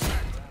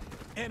about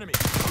enemy?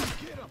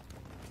 Get him!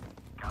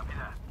 Copy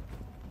that.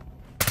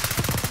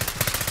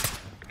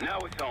 Now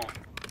it's on.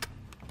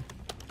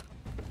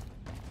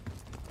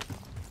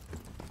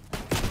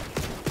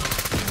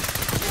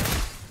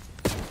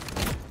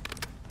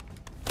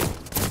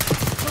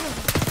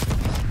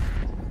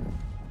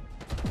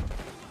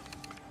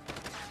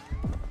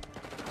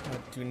 I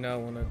do not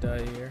want to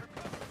die here.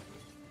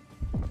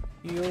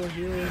 Heal,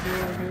 heal, heal,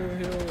 heal,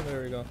 heal.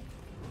 There we go.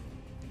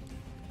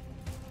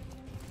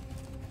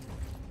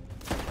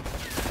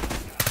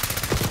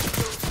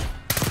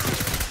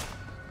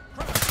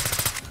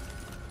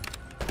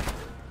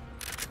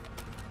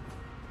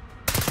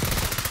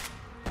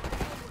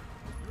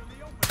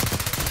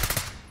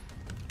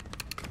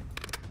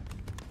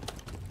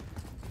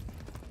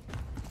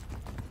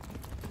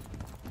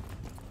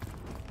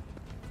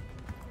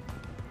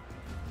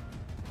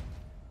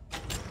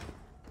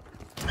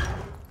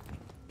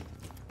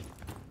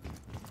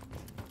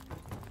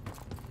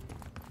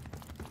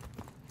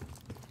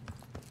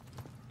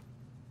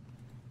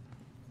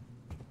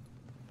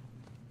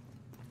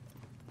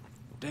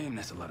 Damn,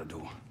 that's a lot of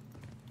door.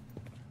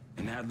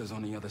 And Adler's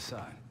on the other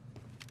side.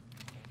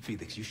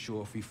 Felix, you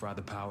sure if we fry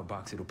the power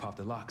box, it'll pop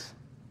the locks?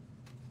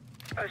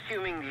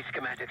 Assuming these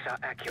schematics are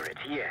accurate,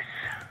 yes.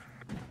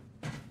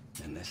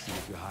 Then let's see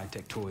if your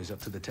high-tech toy is up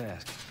to the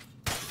task.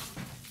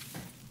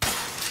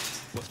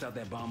 Bust out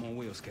that bomb on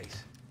wheels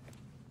case.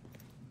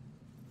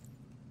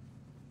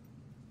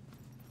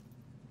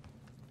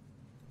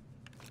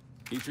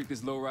 You trick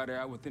this lowrider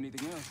out with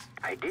anything else?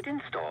 I did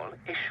install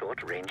a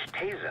short-range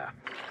taser.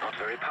 Not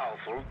very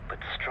powerful, but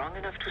strong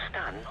enough to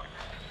stun.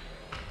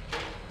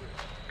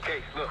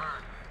 Case, look.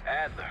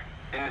 Adler,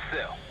 in the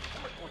cell.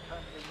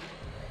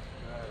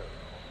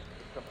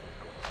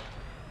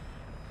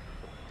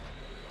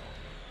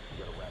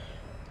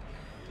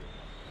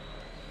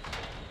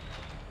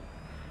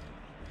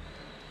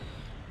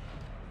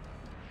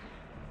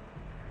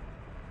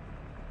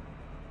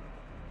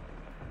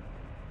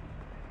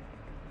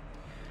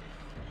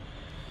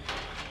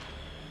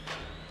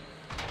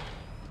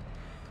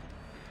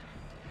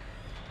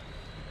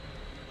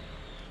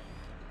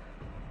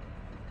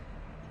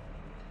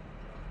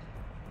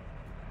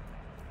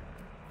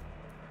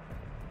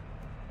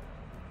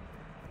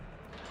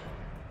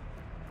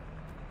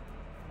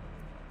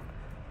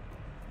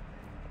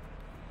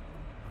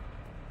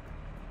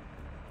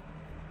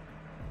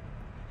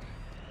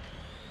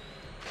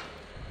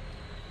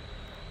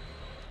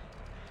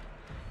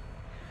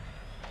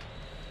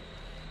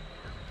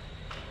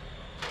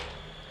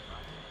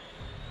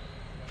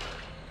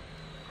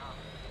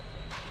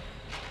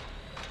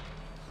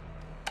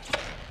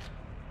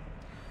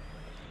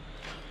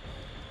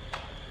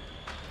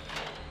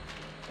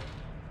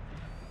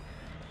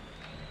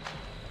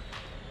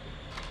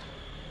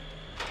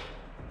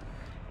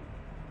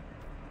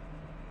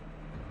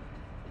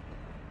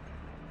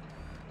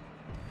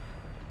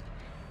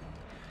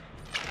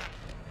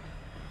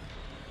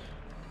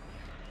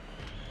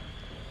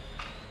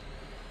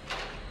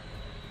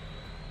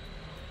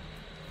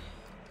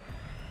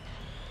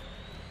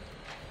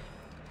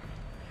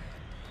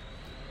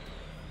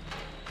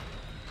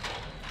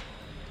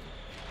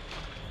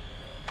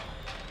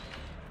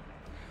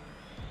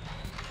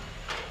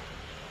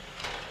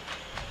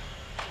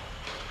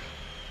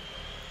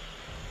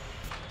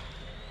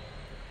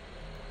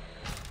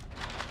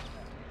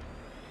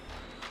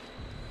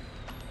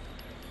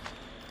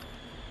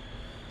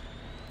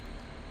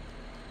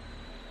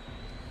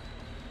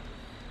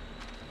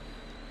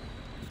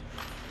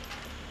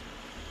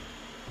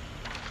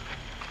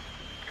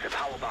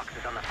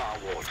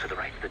 far wall to the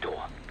right of the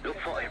door. Look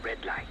for a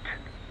red light.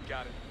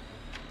 Got it.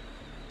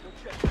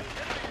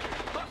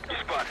 You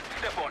spotted.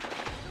 Step on.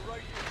 You're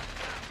right here.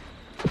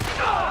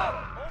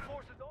 All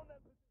forces on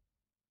that.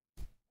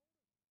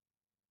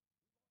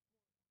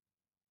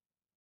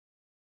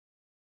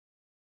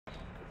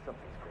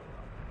 Something's going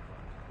on.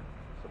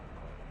 Something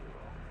called a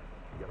hero.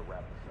 You gotta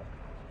wrap this up.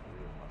 It's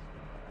real muscle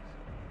class.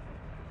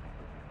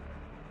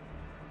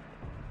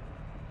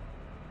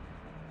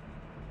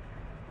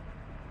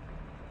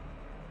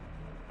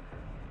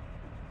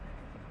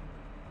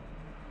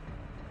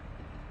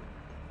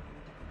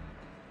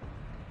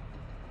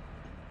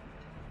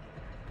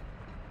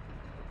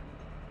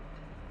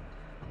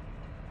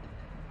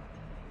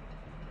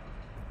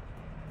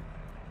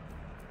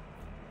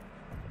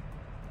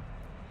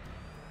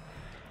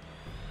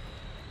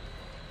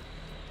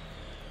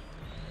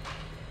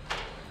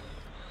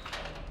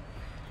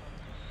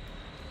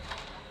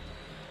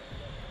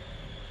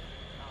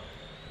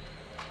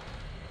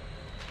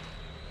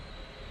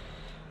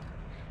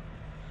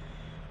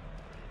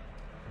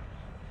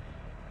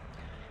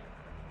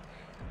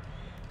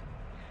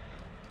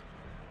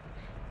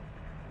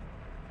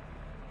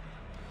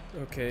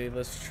 Okay,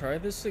 let's try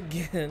this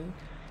again.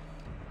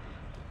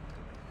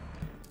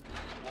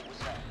 What was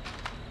that?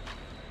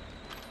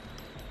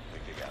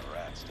 Think they got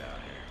rats down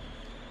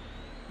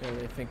here. Yeah,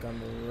 they think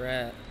I'm a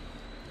rat.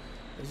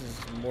 This is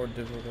more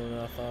difficult than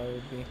I thought it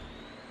would be.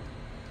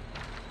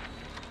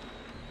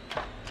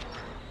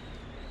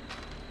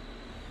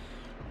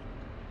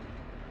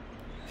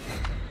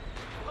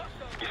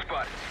 You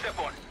spotted. Step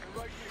on.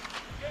 You're right here.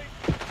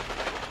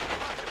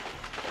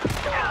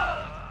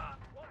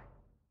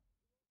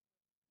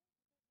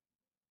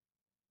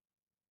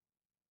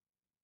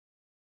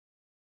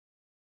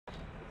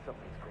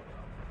 Something's going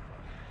on.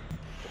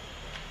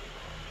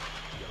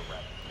 You gotta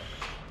wrap this up.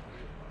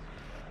 Real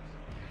muscle class.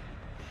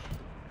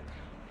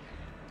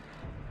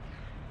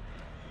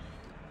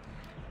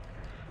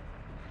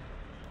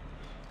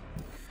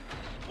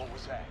 What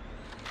was that?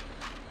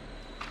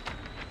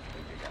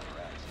 Think they got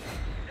rats.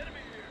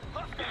 Enemy here.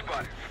 You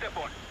spotted. Step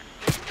on. Over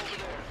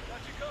there.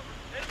 Got you covered.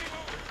 Enemy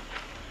moving.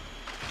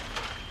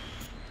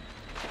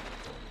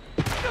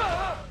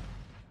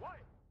 Why?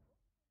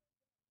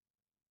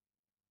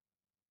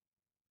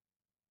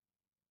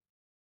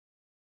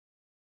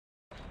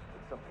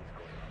 Something's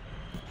going on.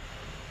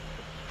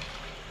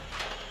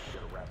 You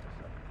gotta wrap this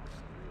up.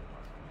 Real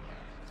muscle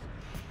class.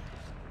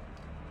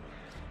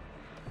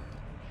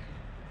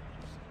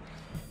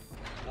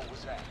 What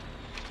was that?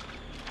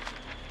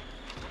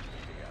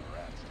 They got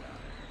rats down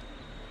there.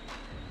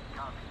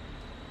 Copy.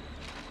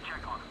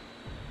 Check on them.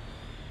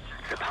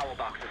 The power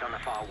box is on the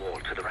far wall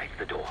to the right of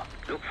the door.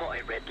 Look for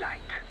a red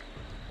light.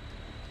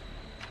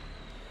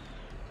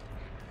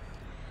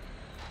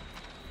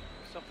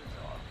 Something's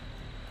off.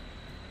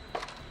 You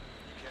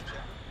catch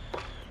that?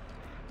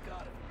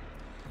 Got it.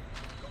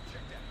 Go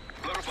check that.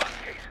 Loader box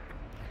case.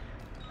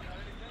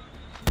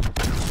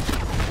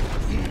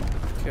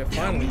 Okay, I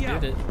finally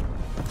did it.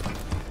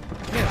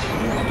 Yeah.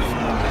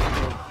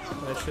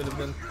 That should have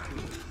been.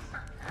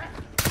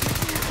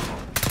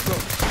 Go,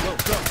 go,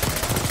 go.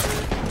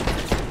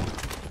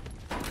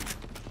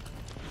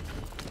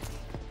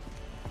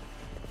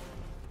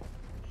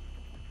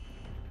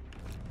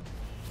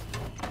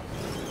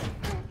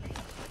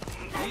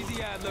 Easy,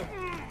 Adler.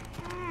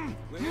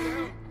 We're here to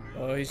help.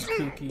 Oh, he's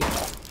kooky.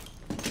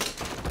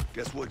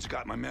 Guess Woods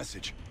got my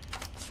message.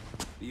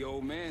 The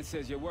old man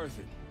says you're worth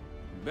it.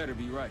 You better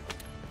be right.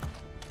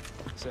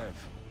 Sev,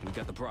 we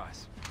got the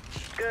prize.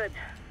 Good.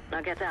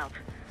 Now get out.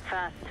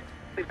 Fast.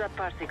 We've got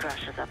party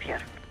crashers up here.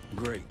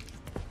 Great.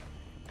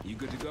 You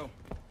good to go?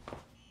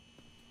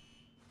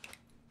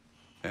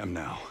 Am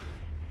now.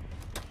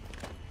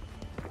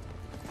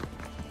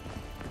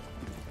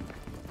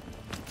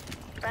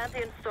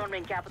 Pantheon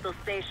storming Capital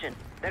Station.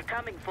 They're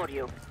coming for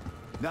you.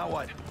 Now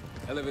what?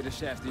 Elevator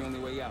shaft's the only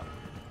way out.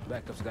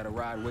 Backup's got a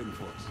ride waiting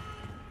for us.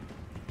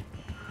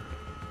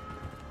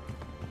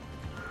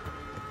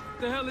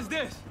 What the hell is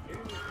this?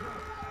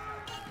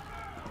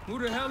 Who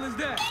the hell is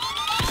that?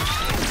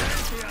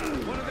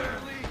 One of their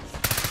elites.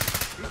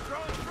 He's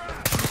throwing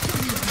traps.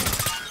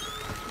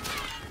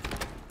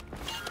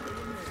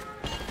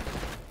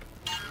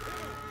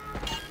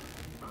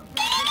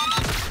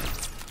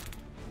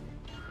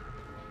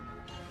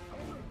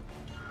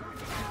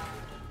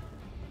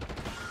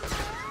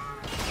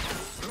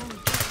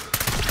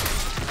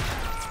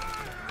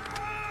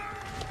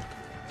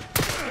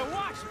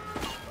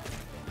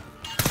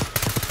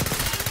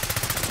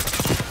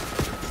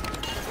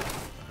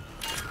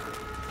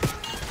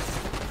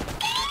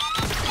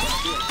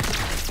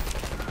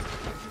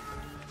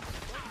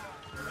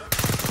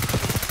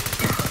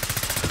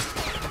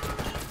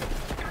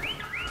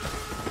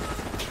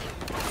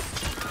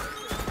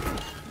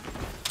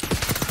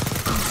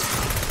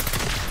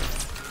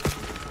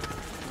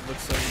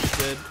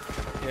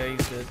 Yeah,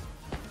 he's dead.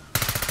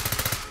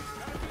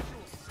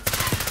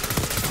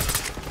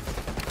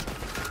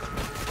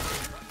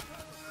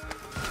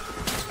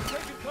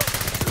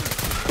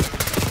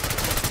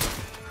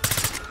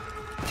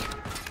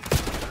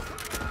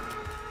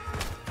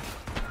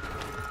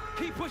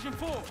 pushing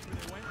forward.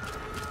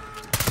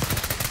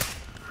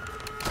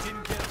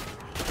 Didn't get him.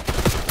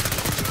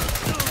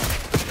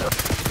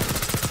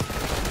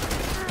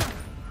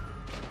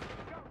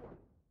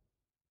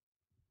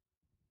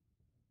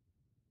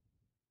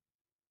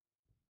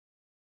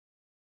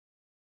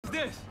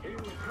 This?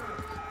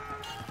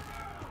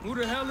 Who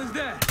the hell is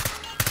that?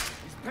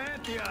 He's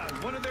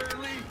Pantheon, one of their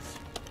elites.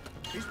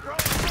 He's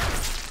probably...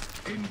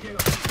 Didn't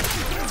get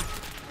him.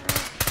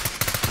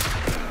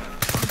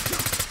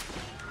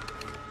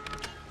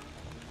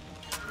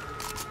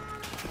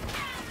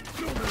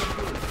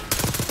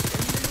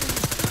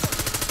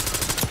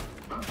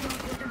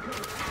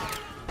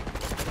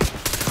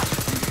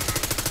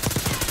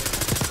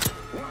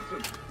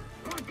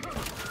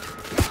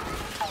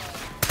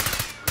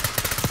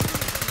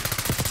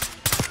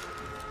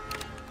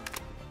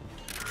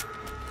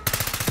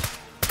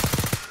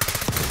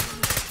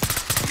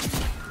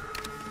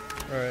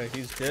 Alright,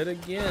 he's dead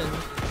again.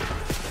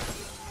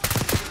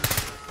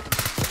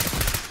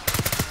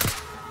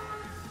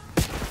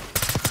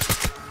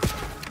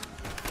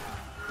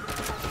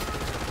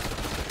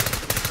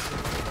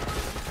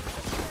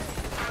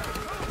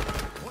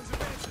 One's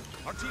advancing.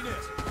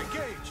 Martinez,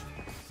 engage.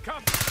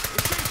 Come.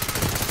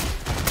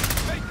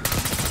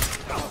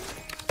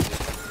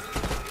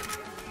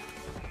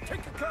 Take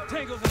a cover.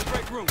 Tango's in the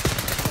break room.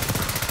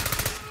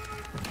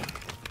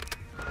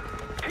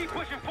 Keep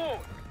pushing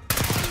forward.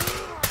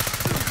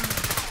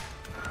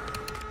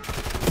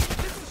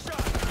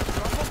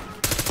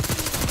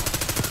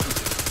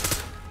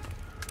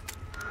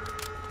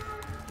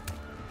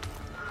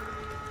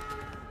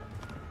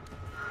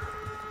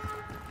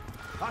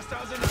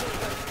 Hostiles in the building.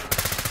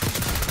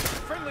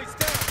 Friendly's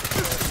down.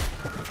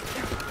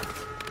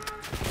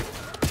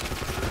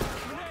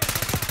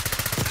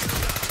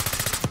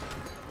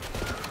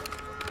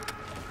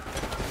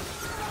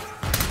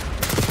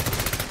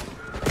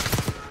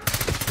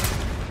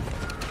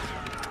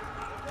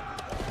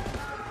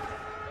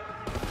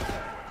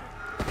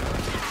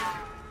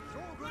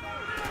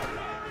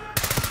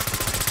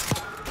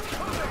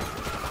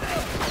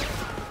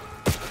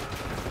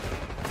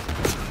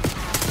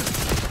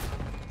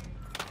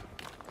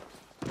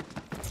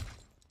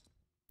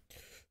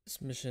 This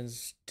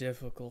mission's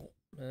difficult,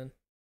 man.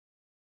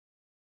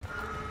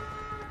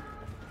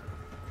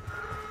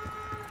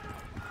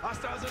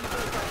 Hostiles in the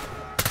building.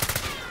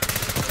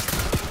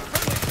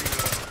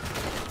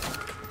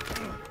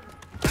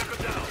 Knock him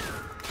down.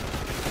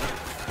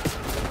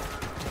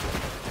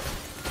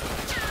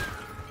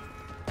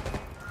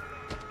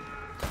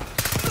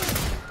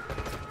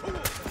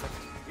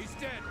 He's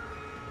dead.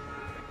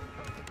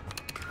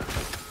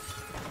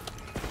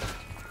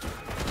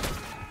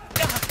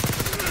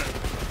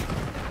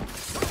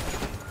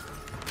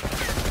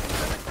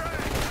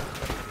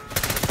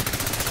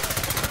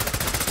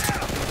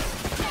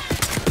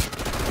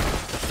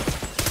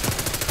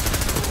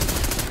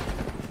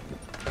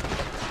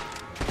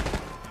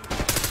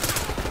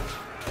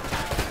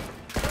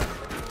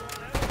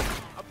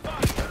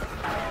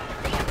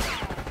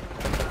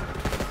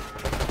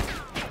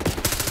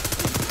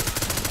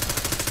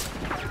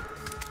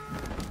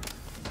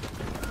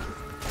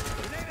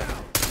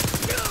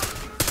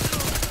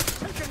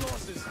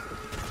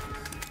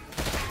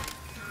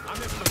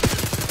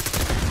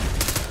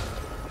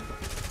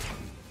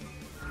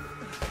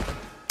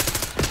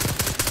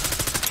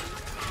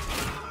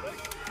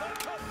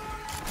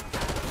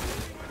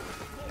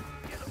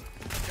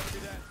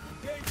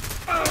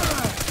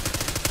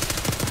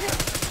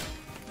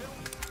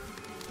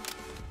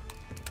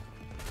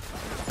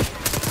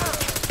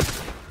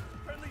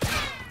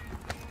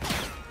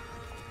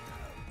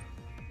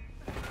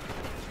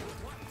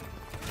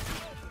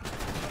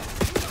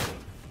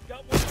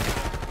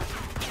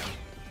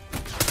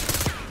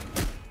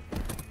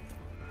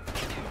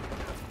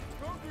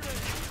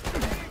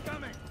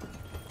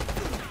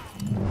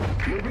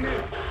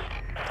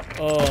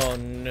 Oh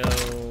no.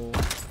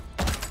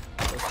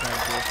 That's not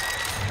good.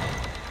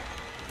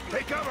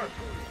 Take cover.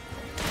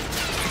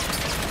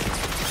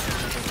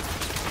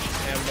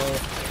 Ammo.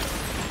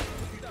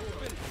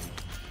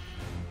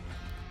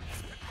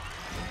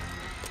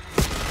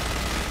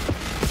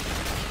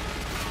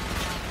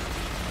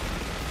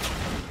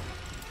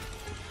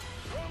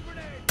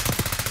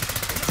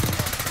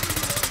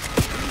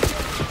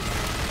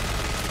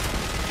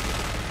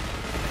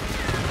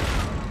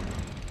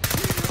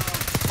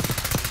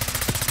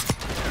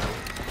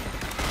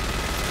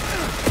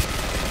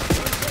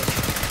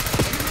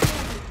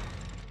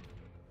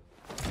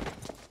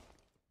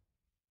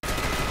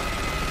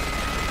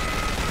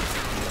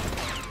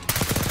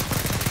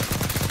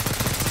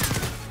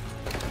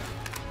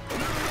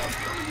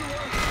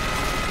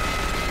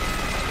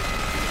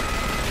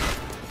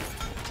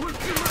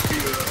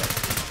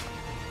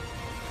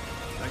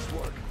 Nice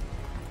work.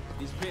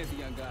 These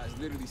Pantheon guys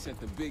literally sent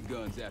the big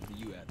guns after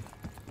you, Adler.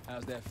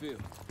 How's that feel?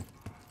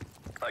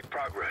 Like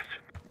progress.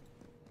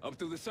 Up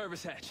through the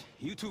service hatch.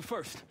 You two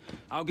first.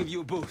 I'll give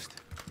you a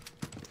boost.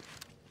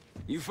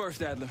 You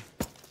first, Adler.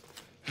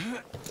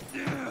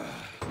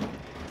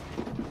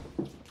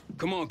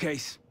 Come on,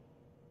 Case.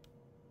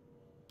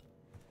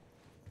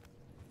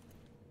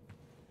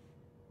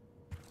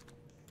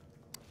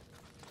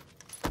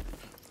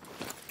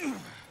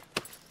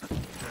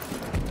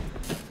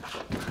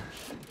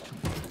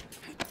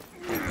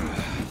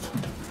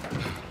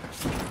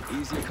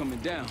 easier coming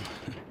down.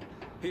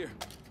 Here.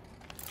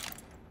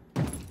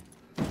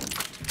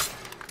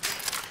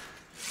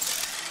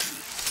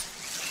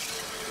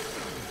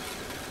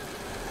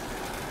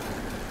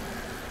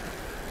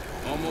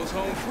 Almost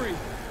home free.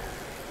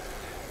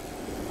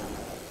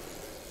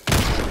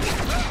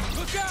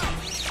 Look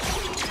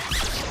out!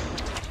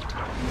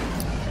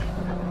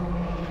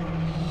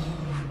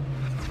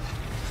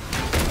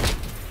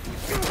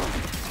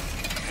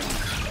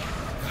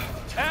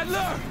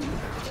 Adler!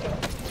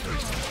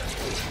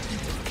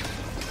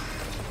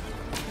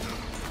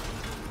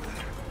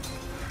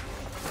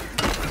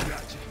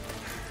 Gotcha.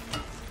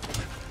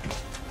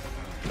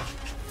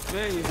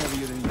 Way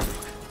heavier than you look.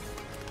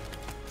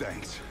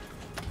 Thanks.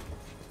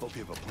 Hope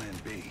you have a plan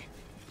B.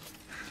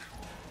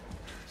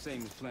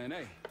 Same as plan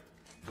A.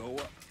 Go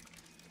up.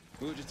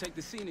 We'll just take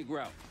the scenic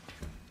route.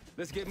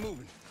 Let's get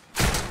moving.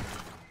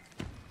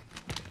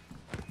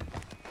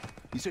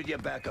 You said you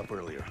had backup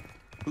earlier.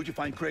 Who'd you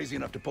find crazy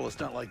enough to pull a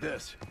stunt like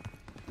this?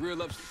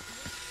 Real up.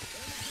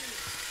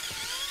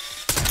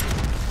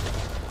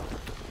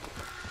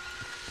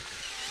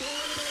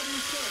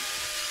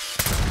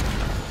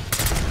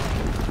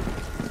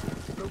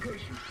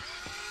 Location.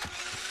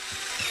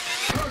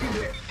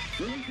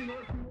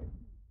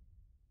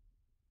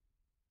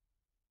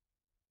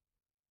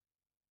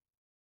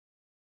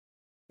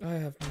 I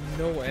have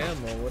no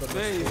ammo. What am I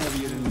Way supposed to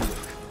heavier do? than you look.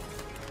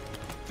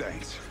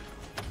 Thanks.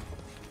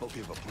 Hope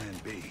you have a plan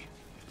B.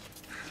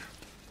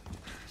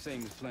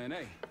 Same as plan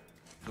A.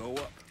 Go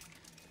up.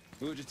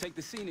 We'll just take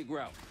the scenic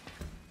route.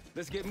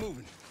 Let's get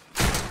moving.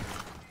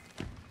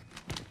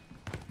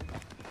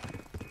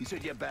 You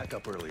said you had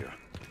backup earlier.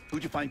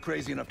 Who'd you find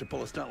crazy enough to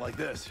pull a stunt like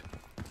this?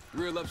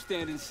 Real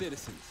upstanding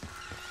citizens.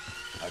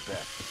 I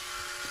bet.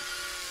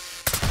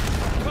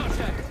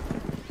 Contact!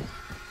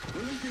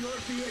 Releasing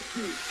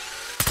RCXD.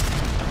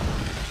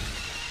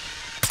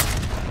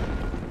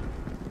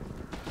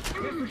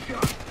 Here's the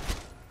shot.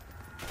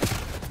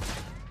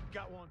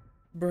 Got one.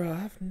 Bruh, I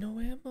have no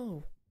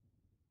ammo.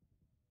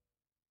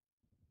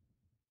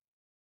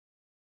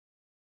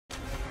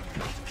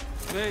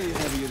 Way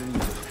heavier than you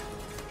look.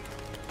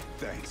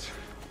 Thanks.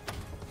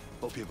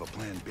 Hope you have a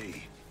plan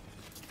B.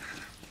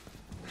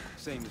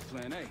 Same as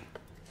plan A.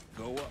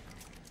 Go up.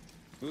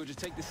 We'll just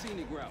take the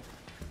scenic route.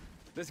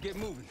 Let's get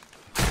moving.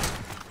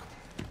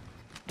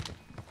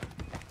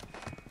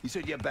 You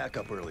said you had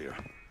backup earlier.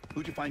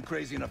 Who'd you find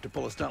crazy enough to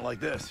pull a stunt like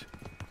this?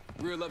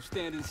 Real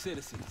upstanding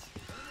citizens.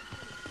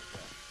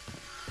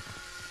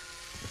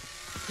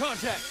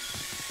 Contact!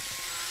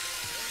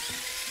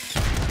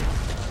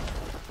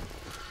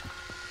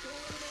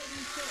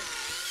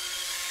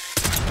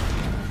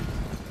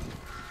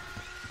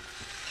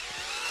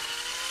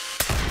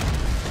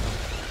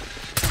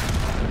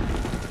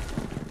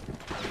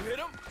 Hit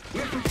him!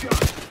 Here's the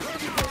shot!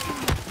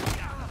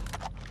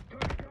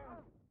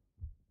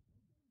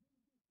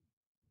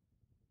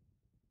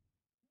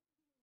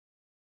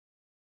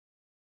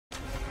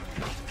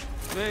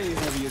 Way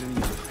heavier than you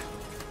look.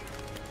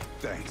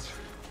 Thanks.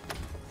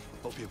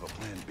 Hope you have a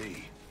plan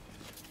B.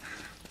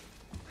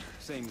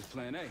 Same as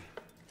plan A.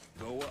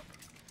 Go up.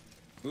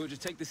 We'll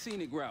just take the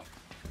scenic route.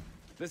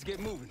 Let's get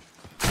moving.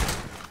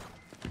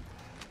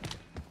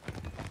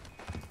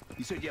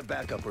 You said you had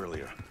backup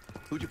earlier.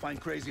 Who'd you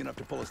find crazy enough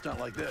to pull a stunt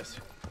like this?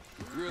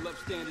 Real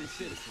upstanding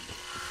citizens.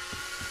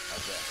 I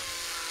bet.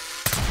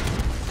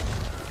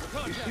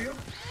 Contact! You see him?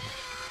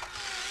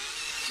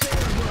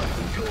 Stand up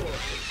and door.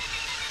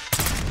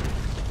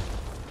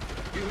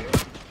 You hear him?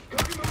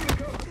 Got him under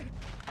cover.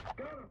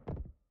 Got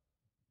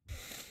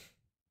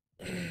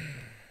him.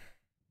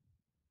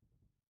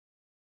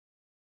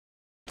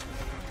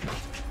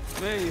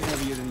 Way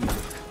heavier than you look.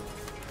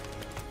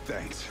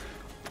 Thanks.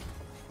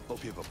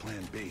 Hope you have a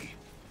plan B.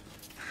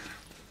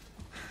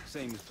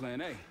 Same as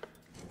plan A.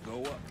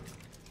 Go up.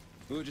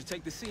 We'll just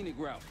take the scenic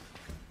route.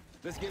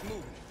 Let's get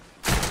moving.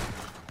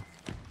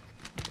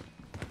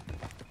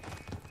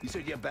 You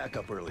said you had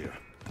backup earlier.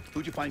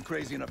 Who'd you find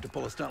crazy enough to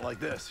pull a stunt like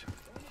this?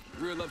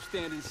 Real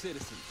upstanding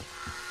citizens.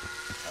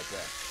 I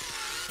bet.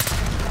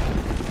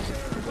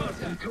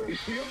 Contact! You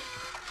see him?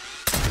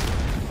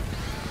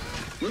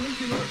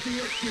 Releasing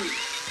RCXD.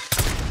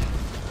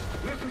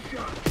 Miss a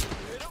shot.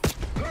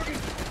 Target.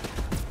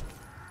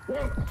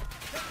 One.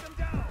 Take them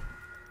down.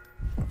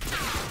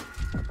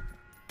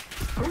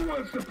 Who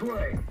wants to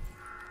play?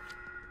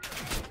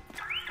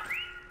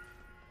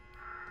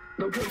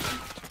 Location.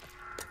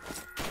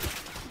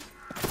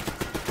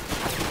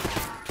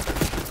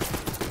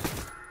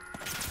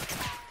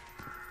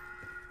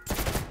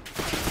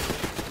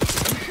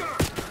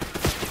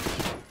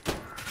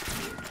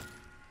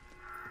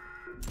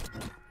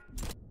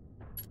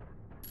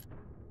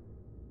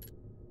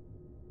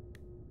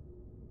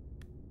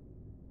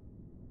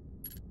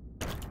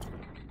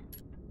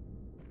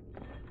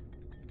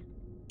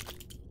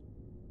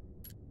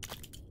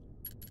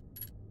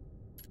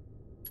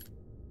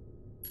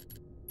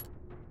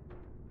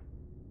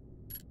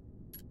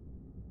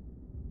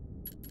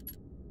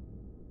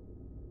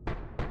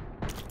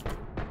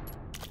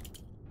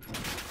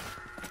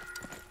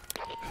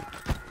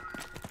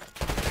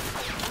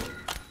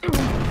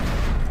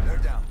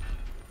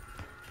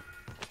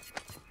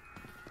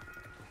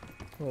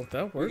 Well,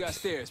 that works. We got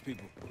stairs,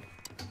 people.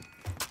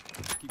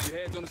 Keep your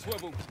heads on the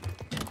swivel.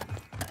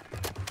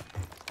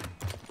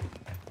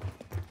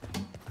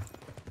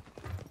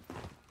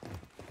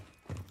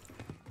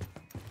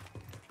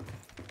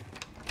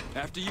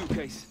 After you,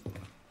 Case.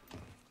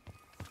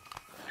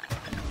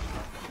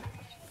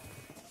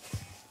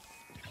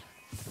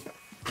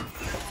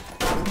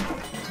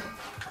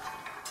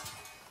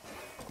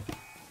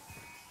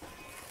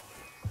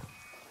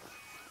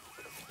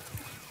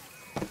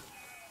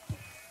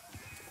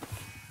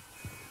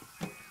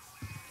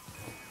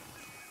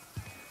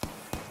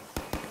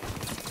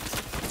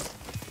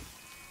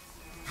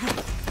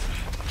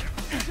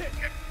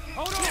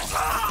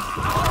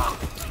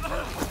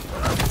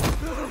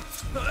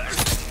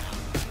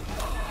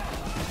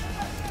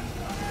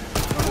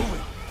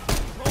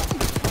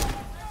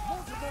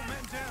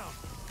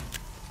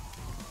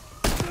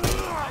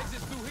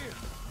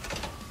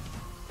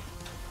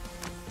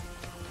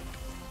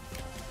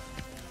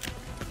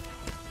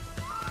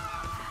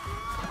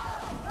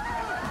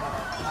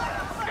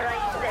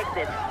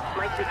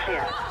 Might be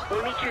clear.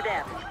 We'll meet you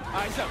there.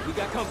 Eyes up, we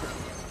got company.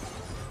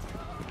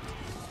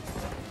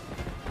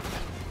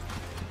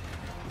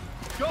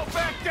 Go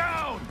back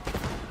down!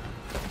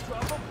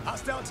 Drop him.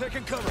 Hostile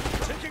taking cover.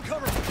 Taking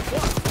cover.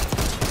 What?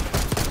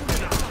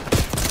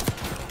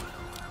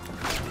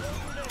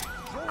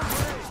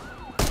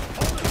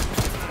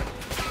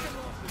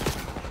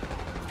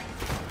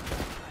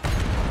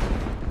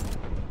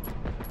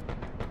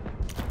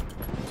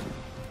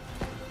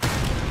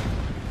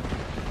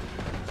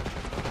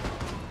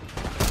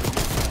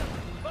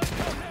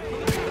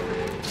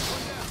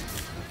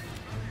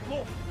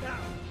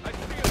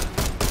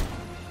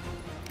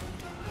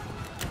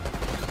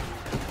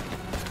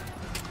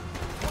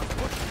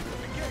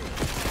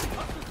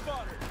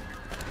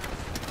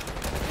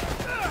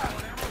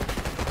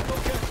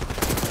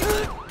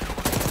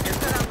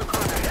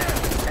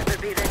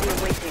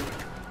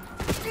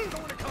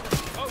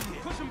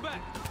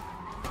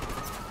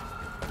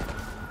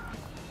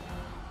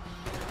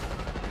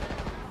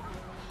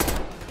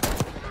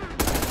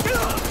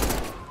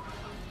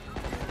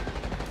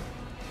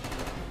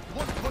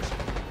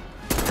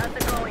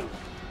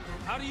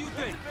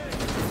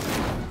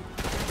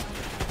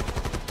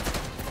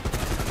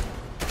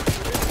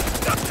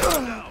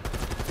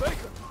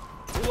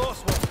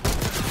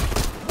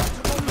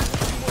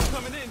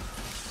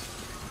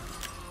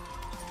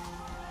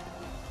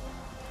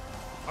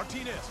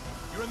 Martinez,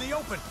 you're in the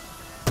open.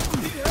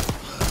 Grenade!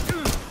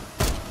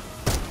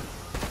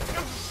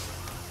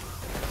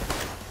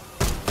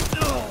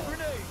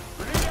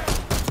 Grenade out!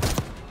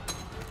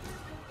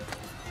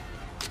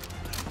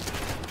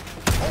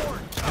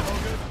 Horn!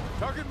 Logan,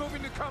 target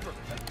moving to cover.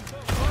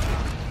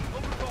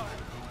 Over fire.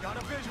 Got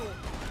a visual.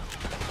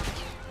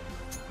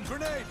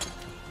 Grenade!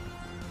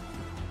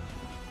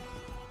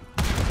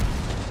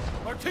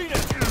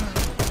 Martinez!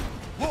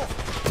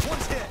 Wolf,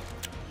 one's hit.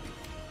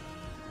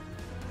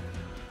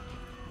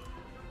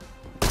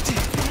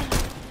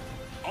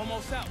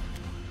 Almost out.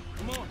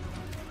 Come on.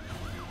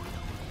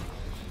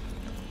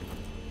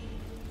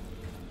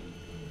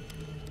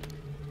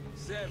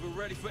 Said we're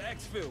ready for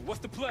exfil.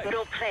 What's the play?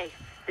 No play.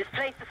 This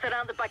place is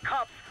surrounded by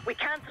cops. We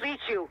can't reach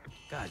you.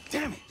 God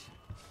damn it.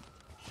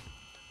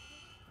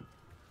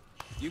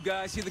 You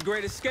guys see the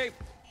Great Escape?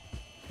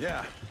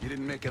 Yeah, you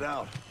didn't make it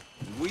out.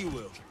 We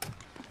will.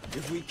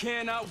 If we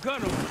can't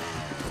outgun them,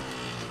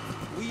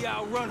 we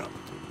outrun them.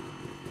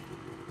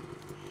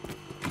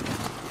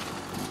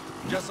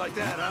 Just like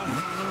that,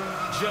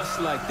 huh?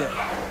 Just like that.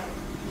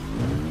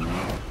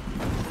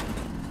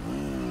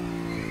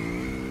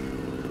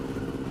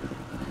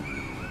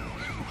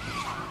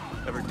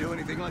 Ever do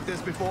anything like this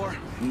before?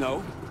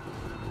 No,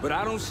 but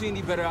I don't see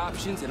any better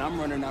options and I'm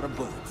running out of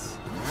bullets.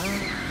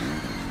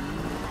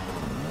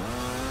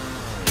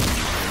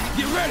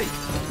 Get ready!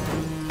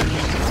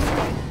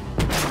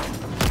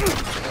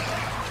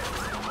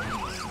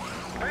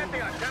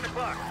 Pantheon, 10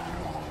 o'clock.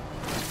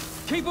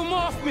 Keep them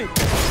off me!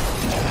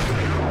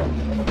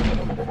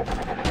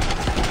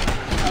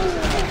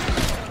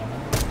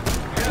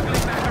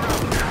 Circling back around.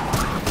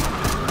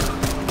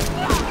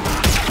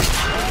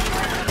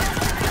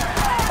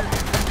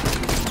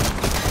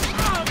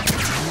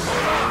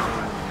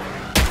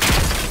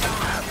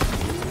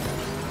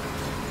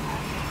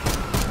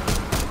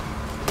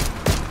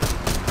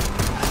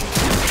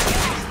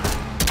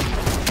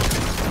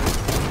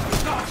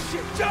 Oh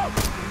shit, jump!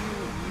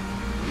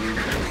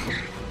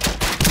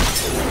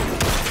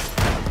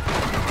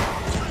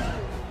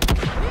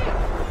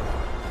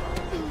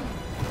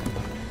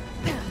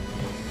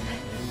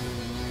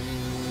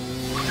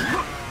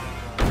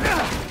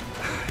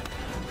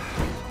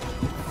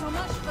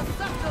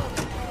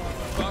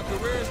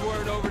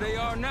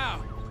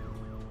 Now.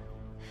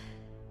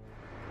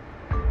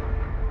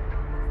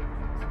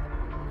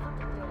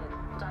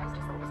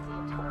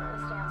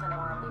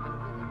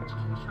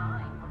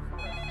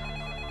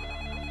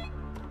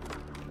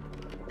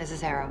 This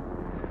is Arrow.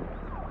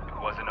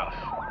 Wasn't us.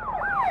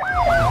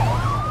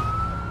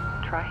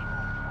 Try.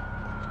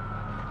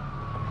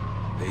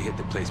 They hit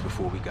the place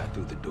before we got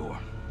through the door.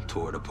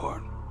 Tore it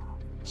apart.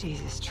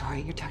 Jesus, Troy,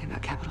 you're talking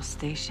about Capital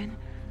Station?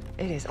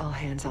 It is all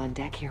hands on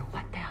deck here.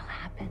 What the hell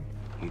happened?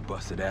 We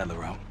busted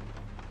Adler out.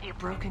 You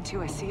broke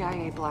into a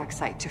CIA black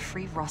site to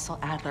free Russell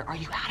Adler. Are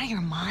you out of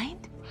your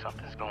mind?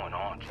 Something's going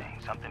on, Jane.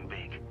 Something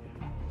big.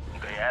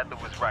 Okay, Adler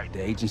was right.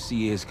 The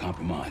agency is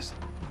compromised.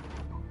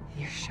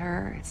 You're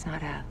sure it's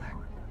not Adler?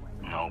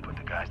 No, but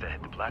the guys that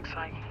hit the black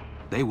site,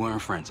 they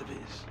weren't friends of his.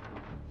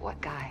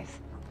 What guys?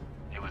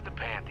 It was the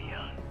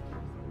Pantheon.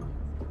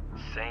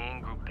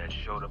 Same group that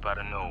showed up out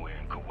of nowhere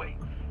in Kuwait.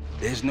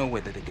 There's no way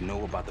that they can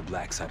know about the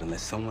black site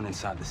unless someone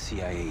inside the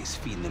CIA is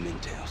feeding them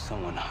intel.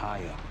 Someone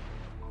high up.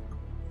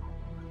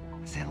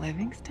 Is it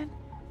Livingston?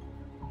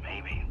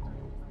 Maybe.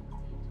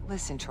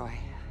 Listen, Troy.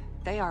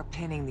 They are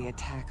pinning the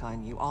attack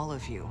on you, all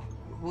of you.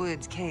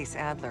 Woods, Case,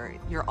 Adler.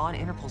 You're on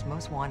Interpol's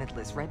most wanted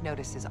list. Red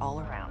notices all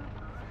around.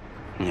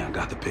 Yeah, I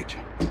got the picture.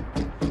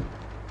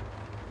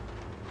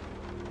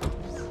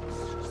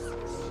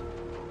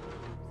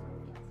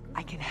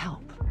 I can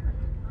help.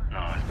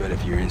 No, it's better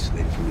if you're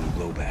insulated from any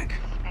blowback.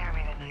 Spare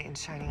me tonight in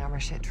shining armor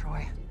shit,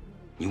 Troy.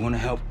 You want to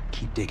help?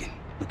 Keep digging.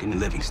 Look into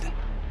Livingston.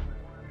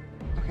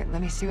 Okay,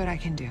 let me see what I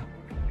can do.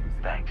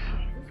 Thanks.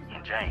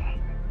 And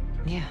Jane.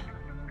 Yeah.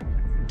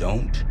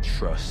 Don't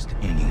trust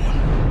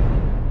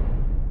anyone.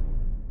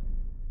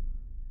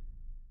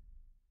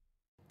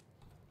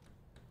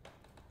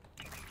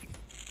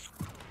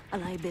 A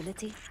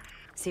liability?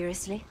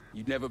 Seriously?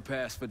 You'd never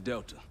pass for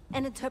Delta.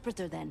 An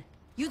interpreter then?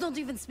 You don't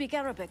even speak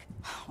Arabic.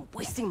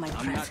 Wasting my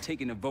breath. I'm not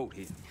taking a vote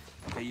here.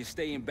 Okay, you're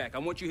staying back. I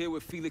want you here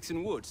with Felix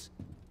and Woods.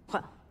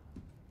 Well,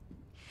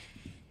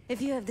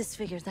 if you have this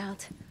figured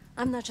out,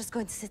 I'm not just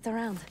going to sit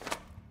around.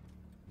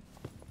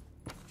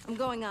 I'm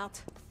going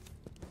out.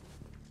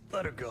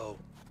 Let her go.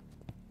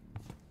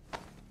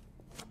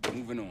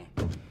 Moving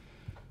on.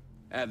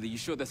 Adler, you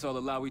sure that's all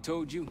the lie we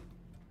told you?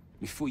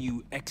 Before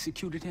you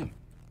executed him?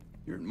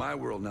 You're in my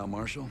world now,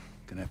 Marshal.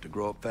 Gonna have to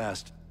grow up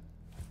fast.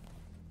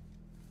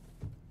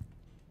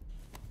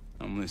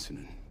 I'm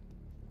listening.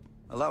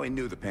 Alawi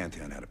knew the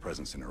Pantheon had a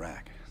presence in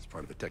Iraq. It's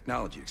part of a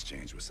technology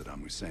exchange with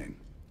Saddam Hussein.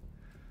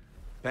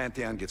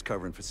 Pantheon gets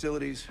cover in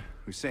facilities.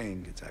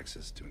 Hussein gets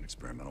access to an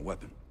experimental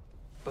weapon.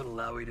 But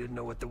Alawi didn't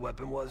know what the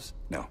weapon was?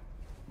 No.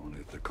 Only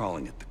that they're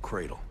calling it the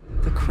Cradle.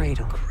 The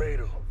Cradle?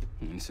 Cradle.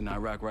 And it's in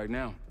Iraq right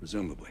now.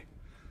 Presumably.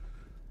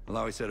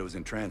 Alawi said it was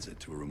in transit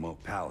to a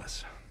remote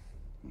palace.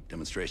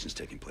 Demonstrations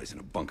taking place in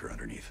a bunker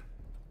underneath.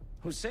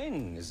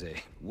 Hussein is a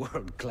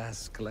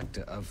world-class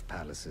collector of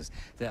palaces.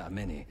 There are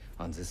many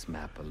on this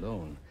map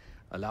alone.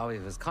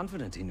 Alawi was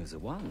confident he knew the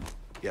one.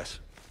 Yes.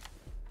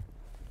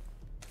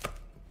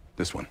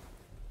 This one.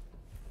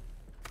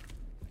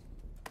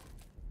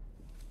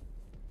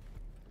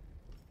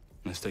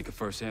 Let's take a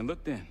first-hand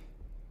look then.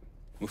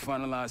 We'll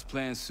finalize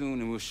plans soon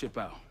and we'll ship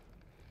out.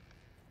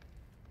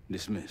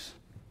 Dismiss.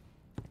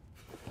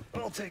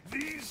 I'll take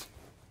these.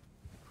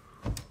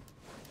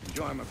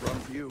 Enjoy them, I brought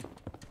them for you.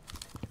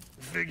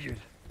 Figured.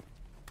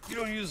 You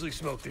don't usually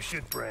smoke the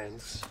shit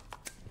brands.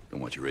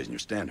 Don't want you raising your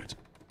standards.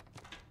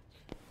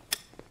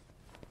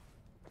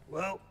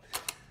 Well,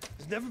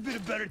 there's never been a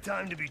better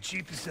time to be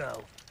cheap as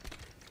hell.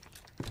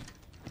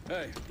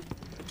 Hey.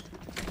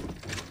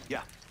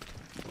 Yeah.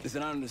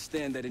 Listen, I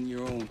understand that in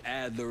your own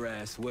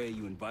Adler-ass way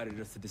you invited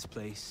us to this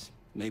place.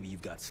 Maybe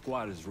you've got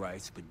squatters'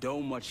 rights, but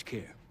don't much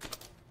care.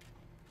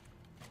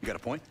 You got a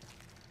point?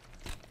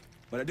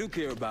 What I do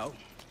care about,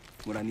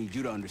 what I need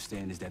you to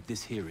understand is that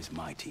this here is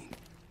my team.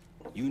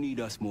 You need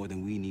us more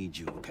than we need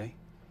you, okay?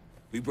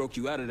 We broke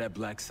you out of that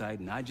black site,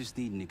 and I just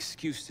need an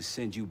excuse to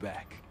send you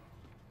back.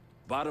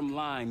 Bottom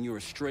line, you're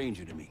a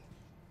stranger to me.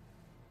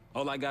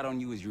 All I got on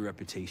you is your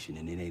reputation,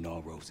 and it ain't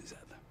all roses,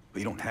 Adler. But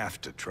you don't have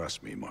to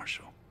trust me,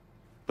 Marshal.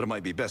 But it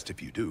might be best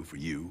if you do, for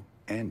you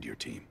and your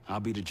team. I'll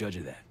be the judge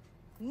of that.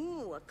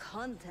 Ooh, a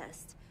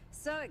contest.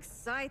 So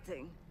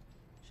exciting.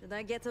 Should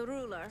I get a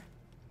ruler?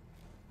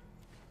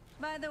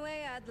 By the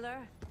way,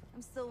 Adler,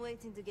 I'm still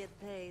waiting to get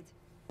paid.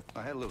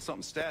 I had a little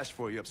something stashed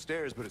for you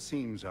upstairs, but it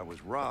seems I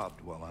was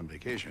robbed while on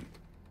vacation.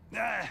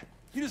 Nah,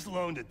 you just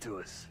loaned it to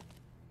us.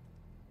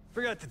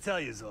 Forgot to tell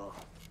you all.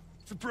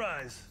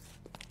 Surprise.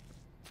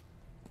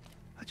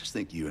 I just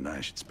think you and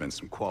I should spend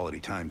some quality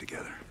time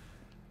together.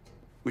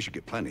 We should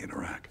get plenty in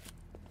Iraq.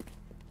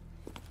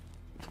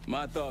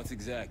 My thoughts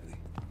exactly.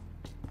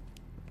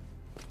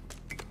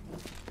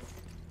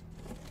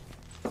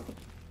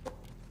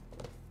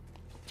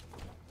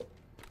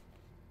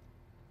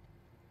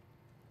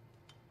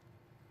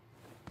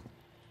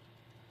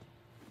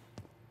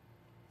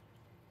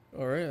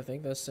 Alright, I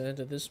think that's the end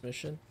of this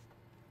mission.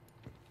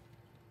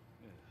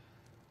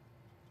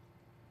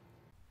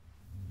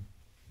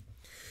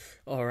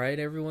 Alright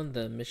everyone,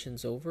 the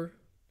mission's over.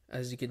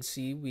 As you can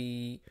see,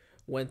 we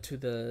went to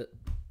the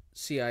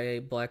CIA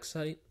black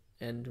site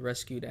and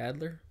rescued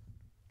Adler.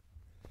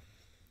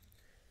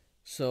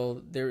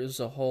 So there is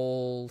a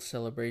whole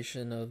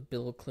celebration of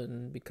Bill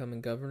Clinton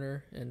becoming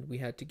governor, and we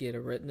had to get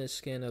a retina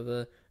scan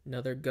of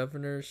another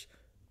governor's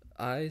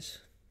eyes,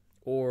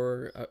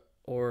 or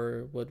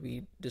what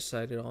we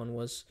decided on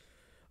was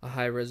a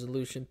high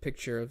resolution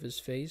picture of his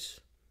face.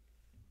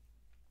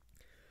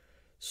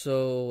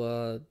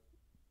 So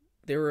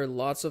there were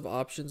lots of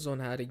options on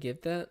how to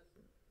get that,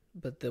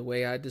 but the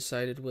way I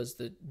decided was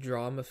the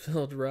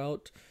drama-filled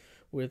route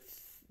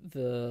with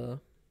the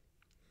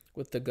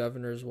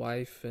governor's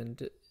wife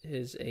and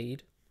his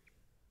aide.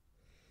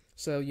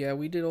 So yeah,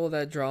 we did all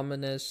that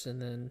drama-ness,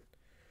 and then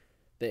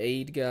the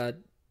aide got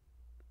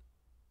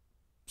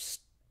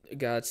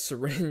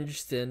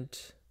syringed and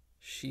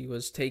she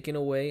was taken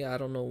away. I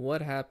don't know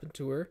what happened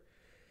to her.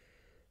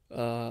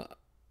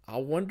 I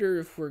wonder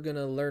if we're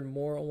gonna learn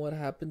more on what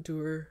happened to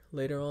her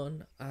later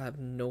on. I have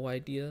no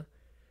idea.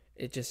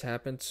 It just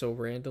happened so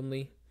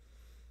randomly.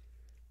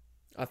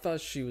 I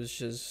thought she was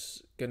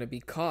just gonna be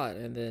caught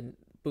and then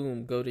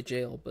boom, go to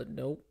jail, but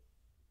nope.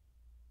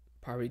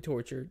 Probably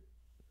tortured.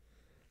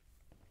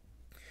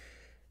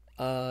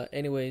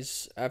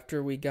 Anyways,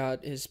 after we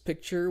got his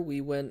picture,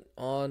 we went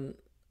on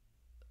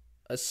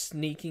a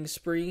sneaking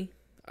spree.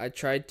 I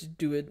tried to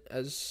do it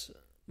as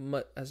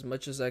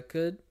much as I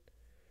could.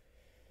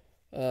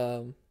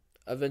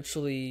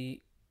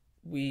 Eventually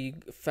we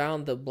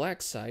found the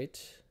black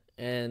site,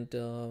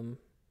 and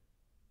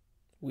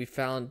we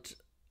found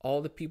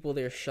all the people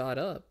there shot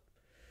up.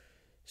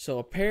 So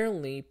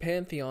apparently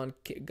Pantheon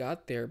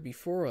got there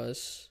before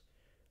us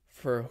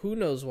for who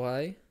knows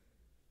why.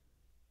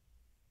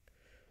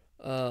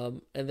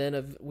 And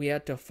then we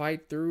had to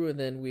fight through, and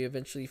then we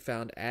eventually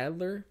found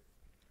Adler.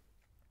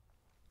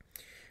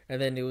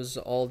 And then it was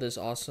all this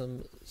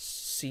awesome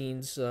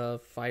scenes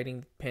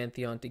fighting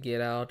Pantheon to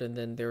get out, and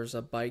then there was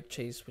a bike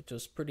chase, which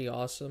was pretty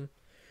awesome.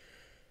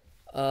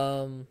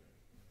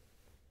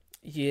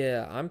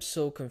 Yeah, I'm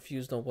so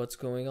confused on what's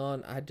going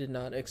on. I did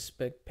not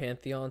expect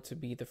Pantheon to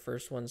be the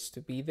first ones to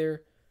be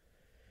there.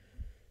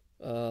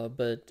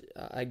 But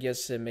I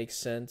guess it makes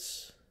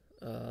sense.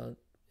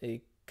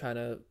 It kind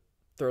of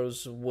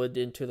throws wood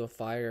into the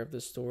fire of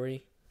the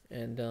story,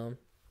 and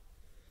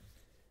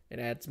it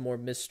adds more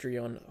mystery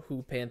on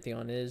who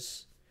Pantheon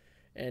is,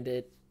 and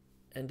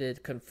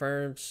it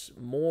confirms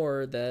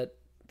more that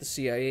the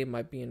CIA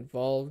might be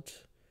involved.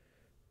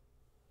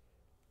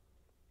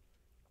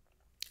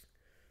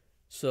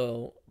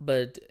 So,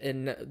 but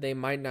they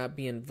might not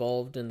be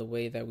involved in the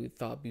way that we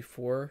thought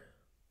before.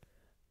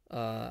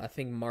 I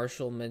think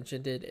Marshall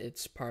mentioned it.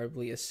 It's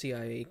probably a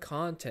CIA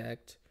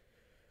contact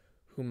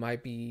who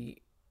might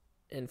be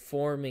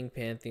informing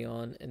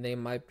Pantheon, and they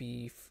might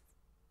be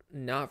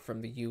not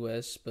from the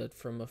US, but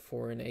from a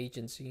foreign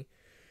agency.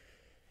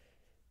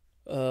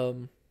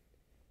 But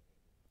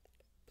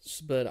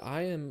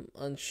I am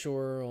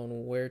unsure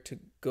on where to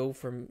go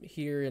from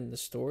here in the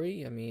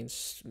story. I mean,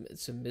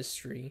 it's a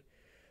mystery.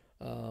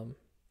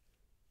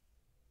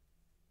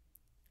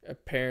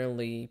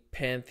 Apparently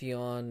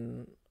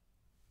Pantheon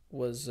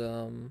was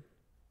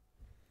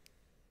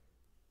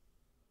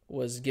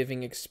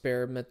giving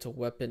experimental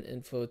weapon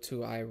info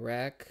to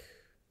Iraq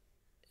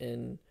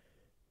in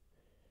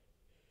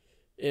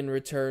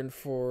return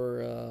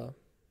for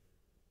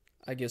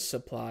I guess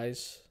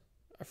supplies.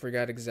 I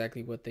forgot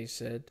exactly what they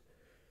said,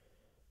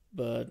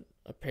 but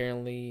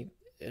apparently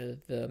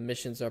the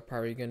missions are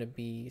probably going to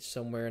be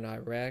somewhere in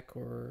Iraq,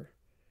 or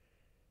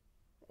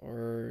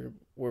we're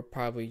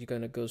probably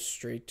going to go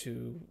straight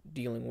to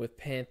dealing with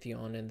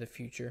Pantheon in the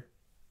future.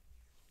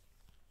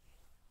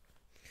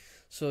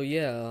 So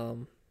yeah,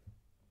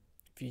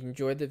 if you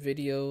enjoyed the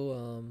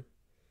video,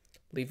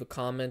 leave a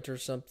comment or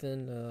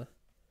something.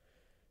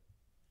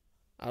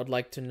 I would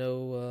like to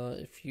know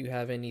if you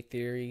have any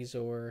theories,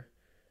 or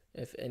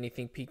if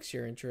anything piques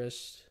your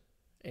interest,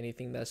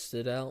 anything that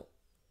stood out.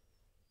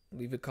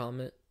 Leave a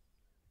comment.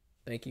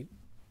 Thank you.